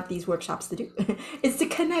I want these workshops to do, is to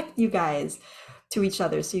connect you guys to each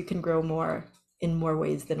other so you can grow more in more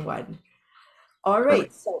ways than one. All right.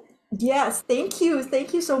 Perfect. So yes, thank you.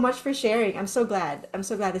 Thank you so much for sharing. I'm so glad. I'm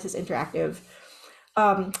so glad this is interactive.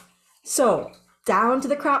 Um, so down to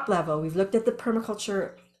the crop level, we've looked at the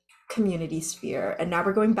permaculture community sphere, and now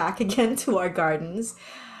we're going back again to our gardens.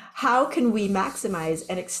 How can we maximize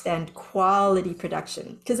and extend quality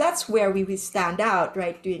production? Because that's where we stand out,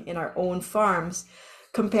 right? Doing in our own farms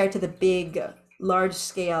compared to the big, large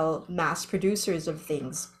scale mass producers of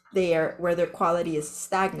things. There, where their quality is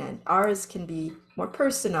stagnant. Ours can be more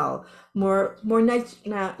personal, more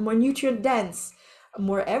nutrient dense,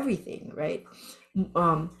 more everything, right?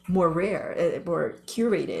 More rare, more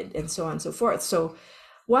curated, and so on and so forth. So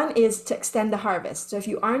one is to extend the harvest. So if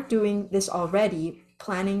you aren't doing this already,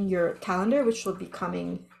 planning your calendar, which will be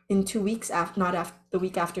coming in 2 weeks, after, not after the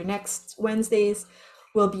week after next Wednesdays,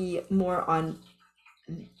 will be more on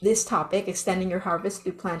this topic, extending your harvest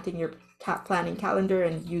through planting your planning calendar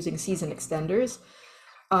and using season extenders.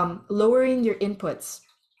 Lowering your inputs.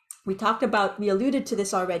 We alluded to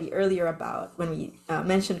this already earlier about when we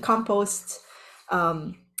mentioned compost,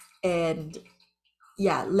 and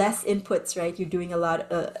yeah, less inputs, right? You're doing a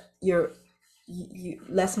lot, you're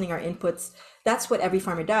lessening our inputs. That's what every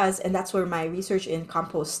farmer does, and that's where my research in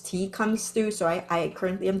compost tea comes through. So I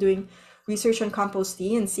currently am doing research on compost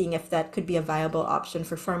tea and seeing if that could be a viable option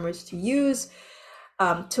for farmers to use,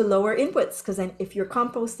 to lower inputs. Because then if you're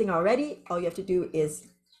composting already, all you have to do is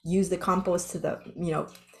use the compost to the,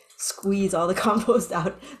 squeeze all the compost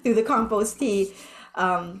out through the compost tea.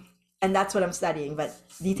 And that's what I'm studying, but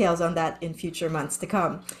details on that in future months to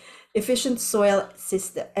come. Efficient soil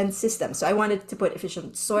systems. So I wanted to put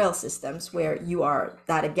efficient soil systems where you are,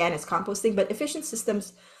 that again is composting, but efficient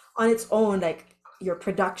systems on its own, like your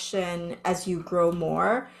production as you grow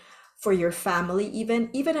more for your family, even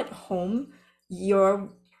at home,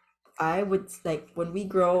 I would like when we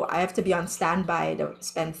grow, I have to be on standby to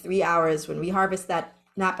spend 3 hours when we harvest that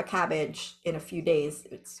Napa cabbage in a few days,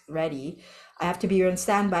 it's ready. I have to be on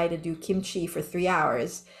standby to do kimchi for 3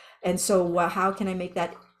 hours. And so how can I make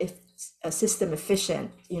that if a system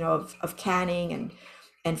efficient, of canning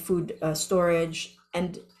and food storage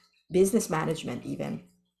and business management even.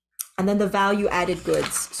 And then the value added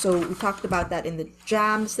goods. So we talked about that in the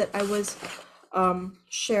jams that I was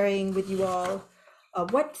sharing with you all.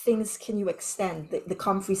 What things can you extend? The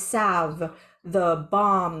comfrey salve, the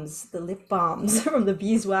balms, the lip balms from the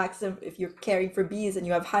beeswax, if you're caring for bees and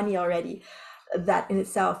you have honey already, that in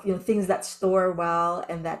itself, things that store well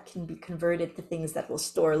and that can be converted to things that will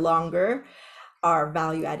store longer are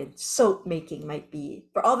value added. Soap making might be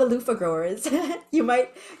for all the loofah growers. you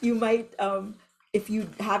might if you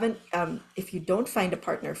haven't if you don't find a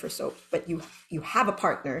partner for soap, but you have a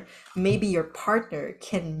partner, maybe your partner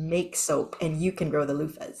can make soap and you can grow the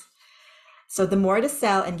loofahs. So the more to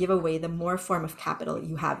sell and give away, the more form of capital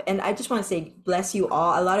you have. And I just want to say, bless you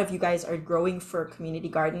all. A lot of you guys are growing for community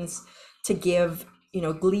gardens to give,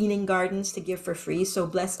 gleaning gardens to give for free. So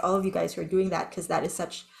bless all of you guys who are doing that, because that is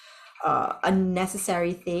such a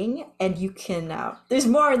necessary thing. And you can, there's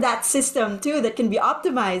more in that system too that can be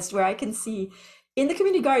optimized, where I can see in the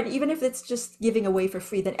community garden, even if it's just giving away for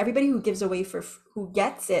free, then everybody who gives away who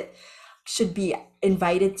gets it should be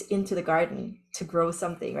invited into the garden to grow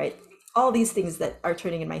something, right? All these things that are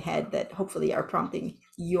turning in my head that hopefully are prompting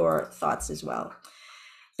your thoughts as well.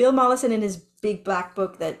 Bill Mollison, in his big black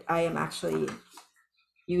book that I am actually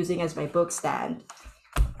using as my book stand,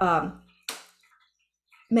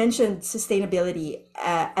 mentioned sustainability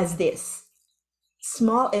as this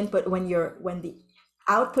small input when the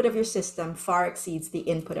output of your system far exceeds the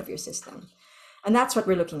input of your system. And that's what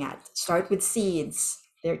we're looking at. Start with seeds.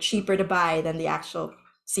 They're cheaper to buy than the actual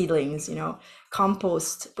seedlings,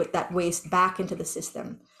 compost, put that waste back into the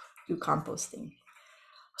system, do composting.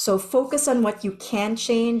 So focus on what you can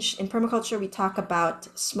change. In permaculture, we talk about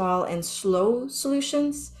small and slow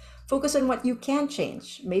solutions. Focus on what you can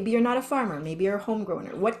change. Maybe you're not a farmer, maybe you're a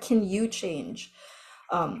homegrowner. What can you change?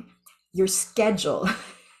 Your schedule,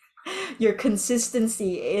 your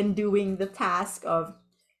consistency in doing the task of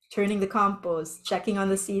turning the compost, checking on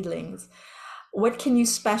the seedlings. What can you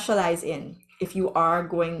specialize in? If you are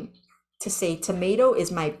going to say tomato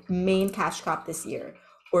is my main cash crop this year,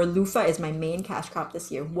 or loofah is my main cash crop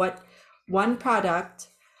this year, what one product,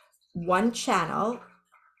 one channel,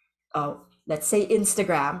 let's say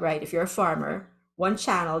Instagram, right? If you're a farmer, one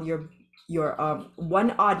channel, your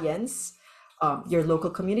one audience, your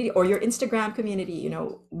local community or your Instagram community,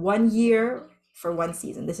 1 year for one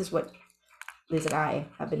season. This is what Liz and I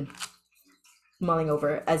have been mulling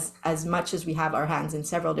over as much as we have our hands in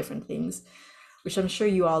several different things, which I'm sure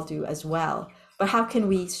you all do as well. But how can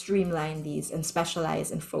we streamline these and specialize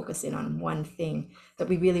and focus in on one thing that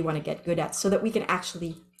we really want to get good at so that we can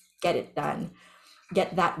actually get it done,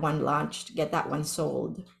 get that one launched, get that one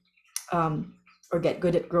sold, or get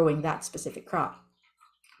good at growing that specific crop?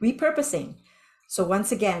 Repurposing. So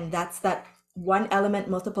once again, that's that one element,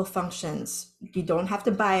 multiple functions. You don't have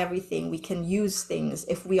to buy everything. We can use things.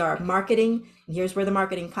 If we are marketing, and here's where the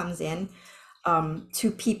marketing comes in,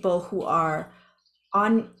 to people who are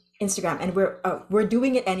on Instagram, and we're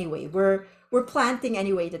doing it anyway. We're planting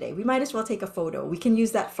anyway today. We might as well take a photo. We can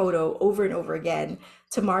use that photo over and over again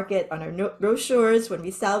to market on our brochures, when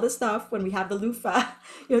we sell the stuff, when we have the loofah.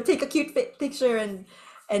 Take a cute picture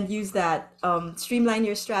and use that. Streamline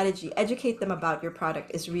your strategy. Educate them about your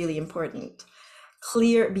product is really important.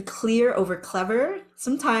 Be clear over clever.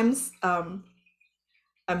 Sometimes I'm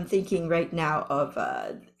thinking right now of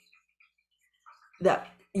that.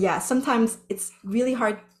 Yeah, sometimes it's really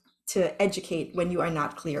hard to educate when you are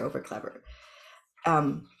not clear over clever.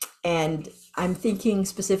 And I'm thinking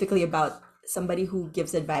specifically about somebody who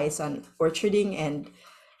gives advice on orcharding, and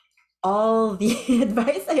all the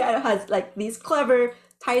advice I has like these clever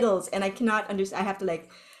titles, and I cannot understand. I have to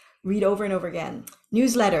read over and over again.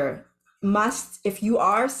 Newsletter must, if you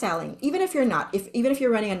are selling, even if you're not, even if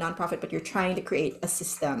you're running a nonprofit, but you're trying to create a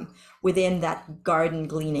system within that garden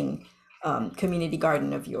gleaning community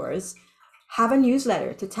garden of yours, have a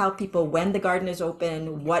newsletter to tell people when the garden is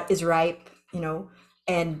open, what is ripe,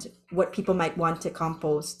 and what people might want to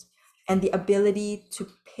compost, and the ability to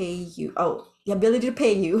pay you. The ability to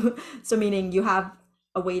pay you. So meaning you have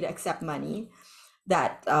a way to accept money,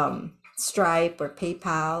 that Stripe or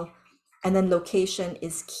PayPal, and then location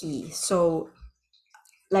is key. So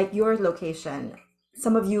like your location,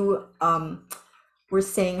 some of you were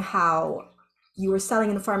saying how you were selling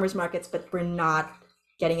in the farmers markets, but were not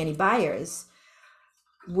getting any buyers.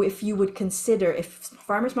 If you would consider, if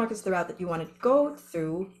farmers market is the route that you want to go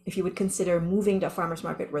through, if you would consider moving to a farmers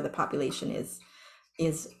market where the population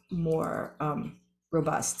is more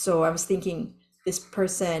robust. So I was thinking, this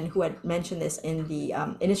person who had mentioned this in the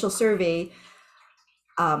initial survey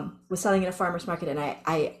was selling in a farmers market, and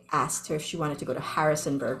I asked her if she wanted to go to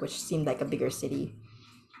Harrisonburg, which seemed like a bigger city.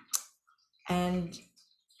 And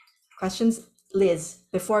questions, Liz,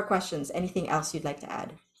 before questions, anything else you'd like to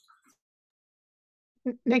add?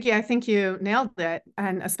 Nikki, I think you nailed it.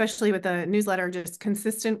 And especially with the newsletter, just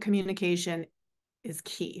consistent communication is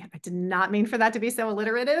key. I did not mean for that to be so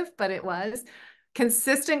alliterative, but it was.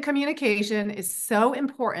 Consistent communication is so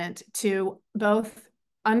important to both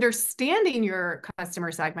understanding your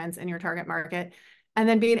customer segments and your target market, and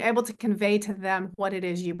then being able to convey to them what it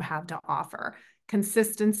is you have to offer.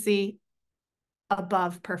 Consistency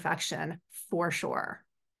above perfection, for sure.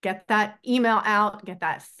 Get that email out, get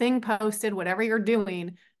that thing posted, whatever you're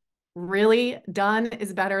doing. Really, done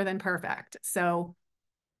is better than perfect. So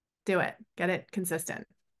do it, get it consistent.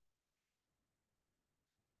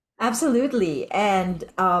 Absolutely. And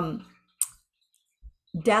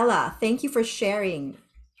Della, thank you for sharing.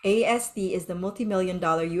 ASD is the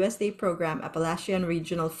multi-million-dollar USDA program, Appalachian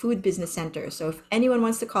Regional Food Business Center. So if anyone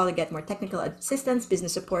wants to call to get more technical assistance,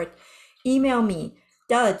 business support, email me.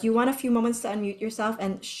 Della, do you want a few moments to unmute yourself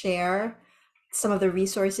and share some of the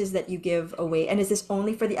resources that you give away? And is this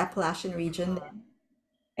only for the Appalachian region then?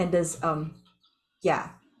 And does, yeah,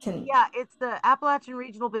 Yeah, it's the Appalachian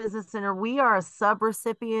Regional Business Center. We are a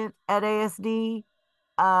subrecipient at ASD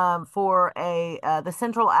for the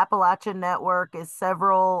Central Appalachian Network is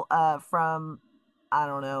several from, I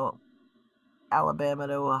don't know, Alabama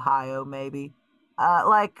to Ohio, maybe.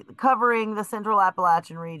 like covering the Central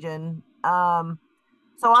Appalachian region.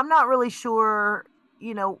 So I'm not really sure,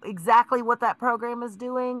 exactly what that program is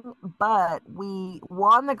doing, but we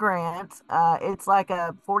won the grant. It's like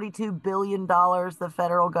a $42 billion the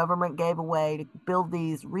federal government gave away to build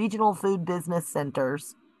these regional food business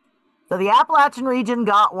centers. So the Appalachian region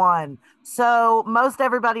got one. So most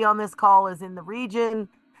everybody on this call is in the region.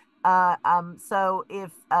 So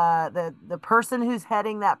if the person who's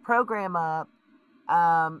heading that program up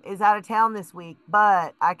is out of town this week,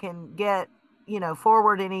 but I can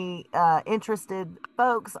forward any interested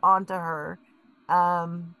folks onto her.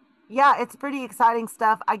 Yeah, it's pretty exciting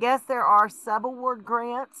stuff. I guess there are sub-award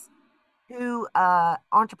grants to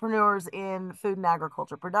entrepreneurs in food and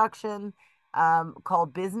agriculture production,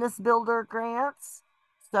 called business builder grants.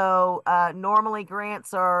 So normally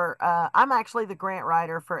grants are I'm actually the grant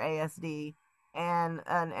writer for ASD,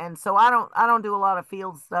 and so I don't do a lot of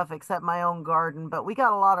field stuff except my own garden, but we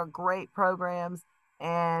got a lot of great programs,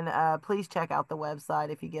 and please check out the website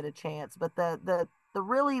if you get a chance. But the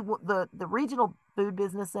regional food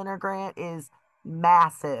business center grant is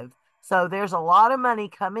massive. So there's a lot of money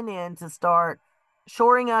coming in to start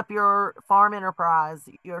shoring up your farm enterprise,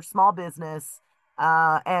 your small business,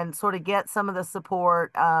 and sort of get some of the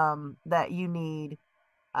support that you need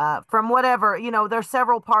from whatever, there's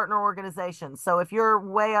several partner organizations. So if you're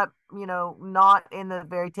way up, not in the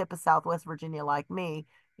very tip of Southwest Virginia like me,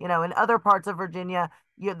 in other parts of Virginia,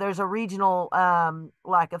 there's a regional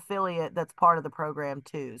like affiliate that's part of the program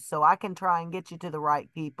too. So I can try and get you to the right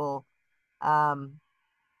people. Um,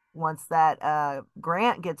 Once that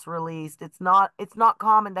grant gets released, it's not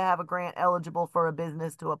common to have a grant eligible for a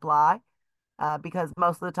business to apply, because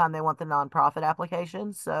most of the time they want the nonprofit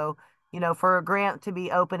application. So, for a grant to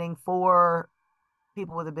be opening for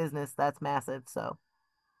people with a business, that's massive. So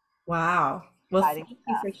Wow. Well, exciting thank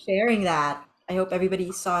you for stuff. sharing that. I hope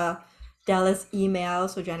everybody saw Della's email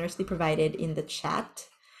so generously provided in the chat.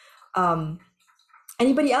 Um,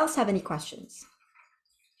 Anybody else have any questions?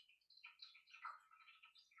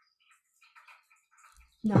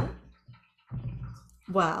 No?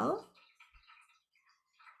 Well,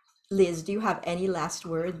 Liz, do you have any last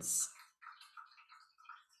words?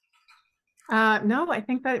 No, I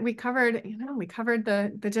think that we covered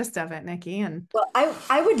the gist of it, Nikki. And Well,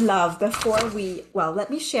 I would love let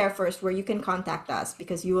me share first where you can contact us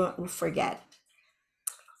because you will forget.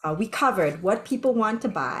 We covered what people want to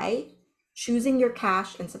buy, choosing your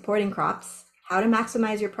cash and supporting crops, how to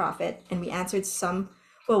maximize your profit, and we answered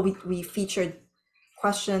we featured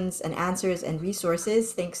questions and answers and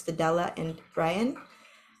resources thanks to Della and Brian.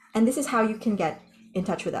 And this is how you can get in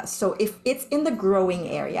touch with us. So if it's in the growing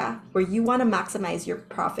area where you want to maximize your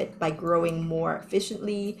profit by growing more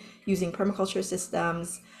efficiently using permaculture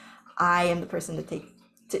systems, I am the person to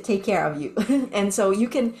take care of you. And so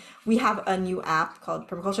we have a new app called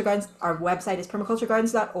Permaculture Gardens. Our website is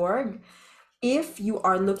permaculturegardens.org. If you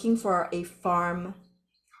are looking for a farm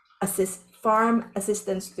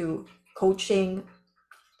assistance through coaching,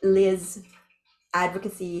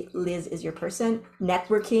 advocacy, Liz is your person.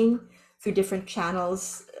 Networking through different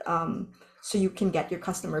channels, so you can get your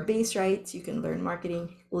customer base right, so you can learn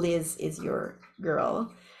marketing, Liz is your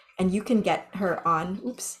girl. And you can get her on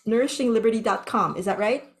nourishingliberty.com. Is that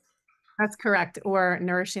right? that's correct. Or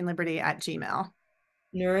nourishingliberty@gmail.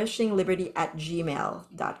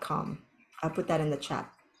 nourishingliberty@gmail.com. I'll put that in the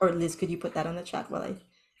chat. Or Liz, could you put that on the chat while I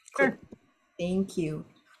click? Sure. Thank you.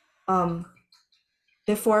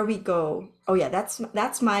 Before we go, oh yeah, that's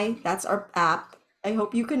our app. I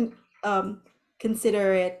hope you can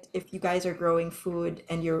consider it if you guys are growing food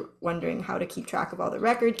and you're wondering how to keep track of all the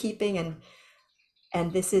record keeping,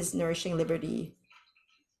 and this is Nourishing Liberty,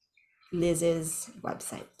 Liz's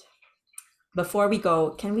website. Before we go,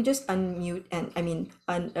 can we just unmute and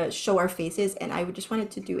show our faces? And I would just wanted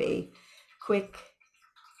to do a quick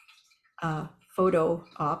photo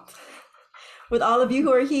op with all of you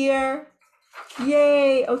who are here.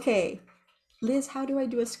 Yay! Okay, Liz, how do I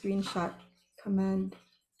do a screenshot? Command.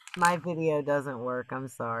 My video doesn't work. I'm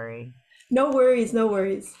sorry. No worries, no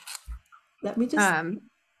worries. Let me just. Um,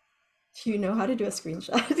 Do you know how to do a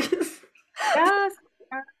screenshot? yes.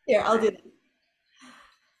 Here, I'll do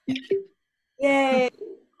it. Yay!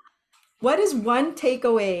 What is one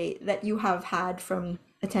takeaway that you have had from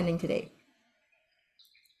attending today?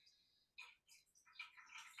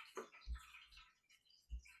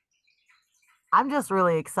 I'm just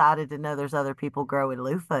really excited to know there's other people growing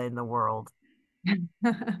loofah in the world.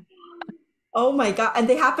 Oh my God! And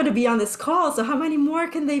they happen to be on this call. So how many more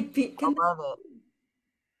can they be? I love it.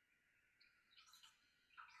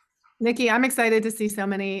 Nikki, I'm excited to see so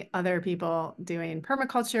many other people doing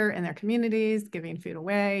permaculture in their communities, giving food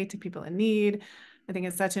away to people in need. I think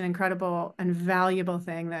it's such an incredible and valuable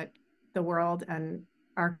thing that the world and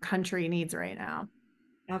our country needs right now.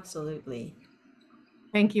 Absolutely.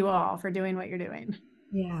 Thank you all for doing what you're doing.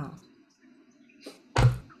 Yeah.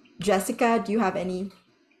 Jessica, do you have any?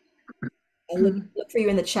 I look for you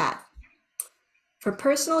in the chat. For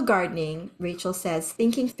personal gardening, Rachel says,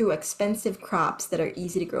 thinking through expensive crops that are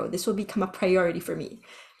easy to grow. This will become a priority for me.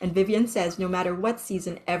 And Vivian says, no matter what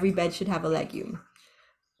season, every bed should have a legume.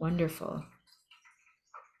 Wonderful.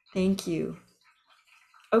 Thank you.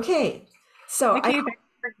 Okay, so Nikki, thanks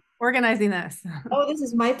for organizing this. oh, this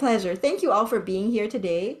is my pleasure. Thank you all for being here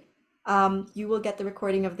today. You will get the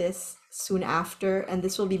recording of this soon after, and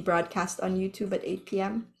this will be broadcast on YouTube at 8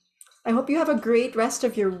 p.m. I hope you have a great rest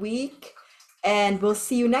of your week, and we'll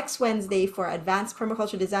see you next Wednesday for Advanced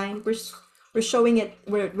Permaculture Design. We're showing it.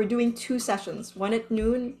 We're doing 2 sessions, one at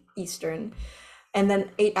noon Eastern, and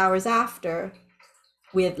then 8 hours after,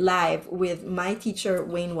 with live with my teacher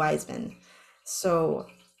Wayne Wiseman. So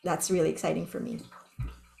that's really exciting for me.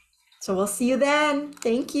 So we'll see you then.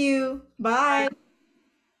 Thank you. Bye.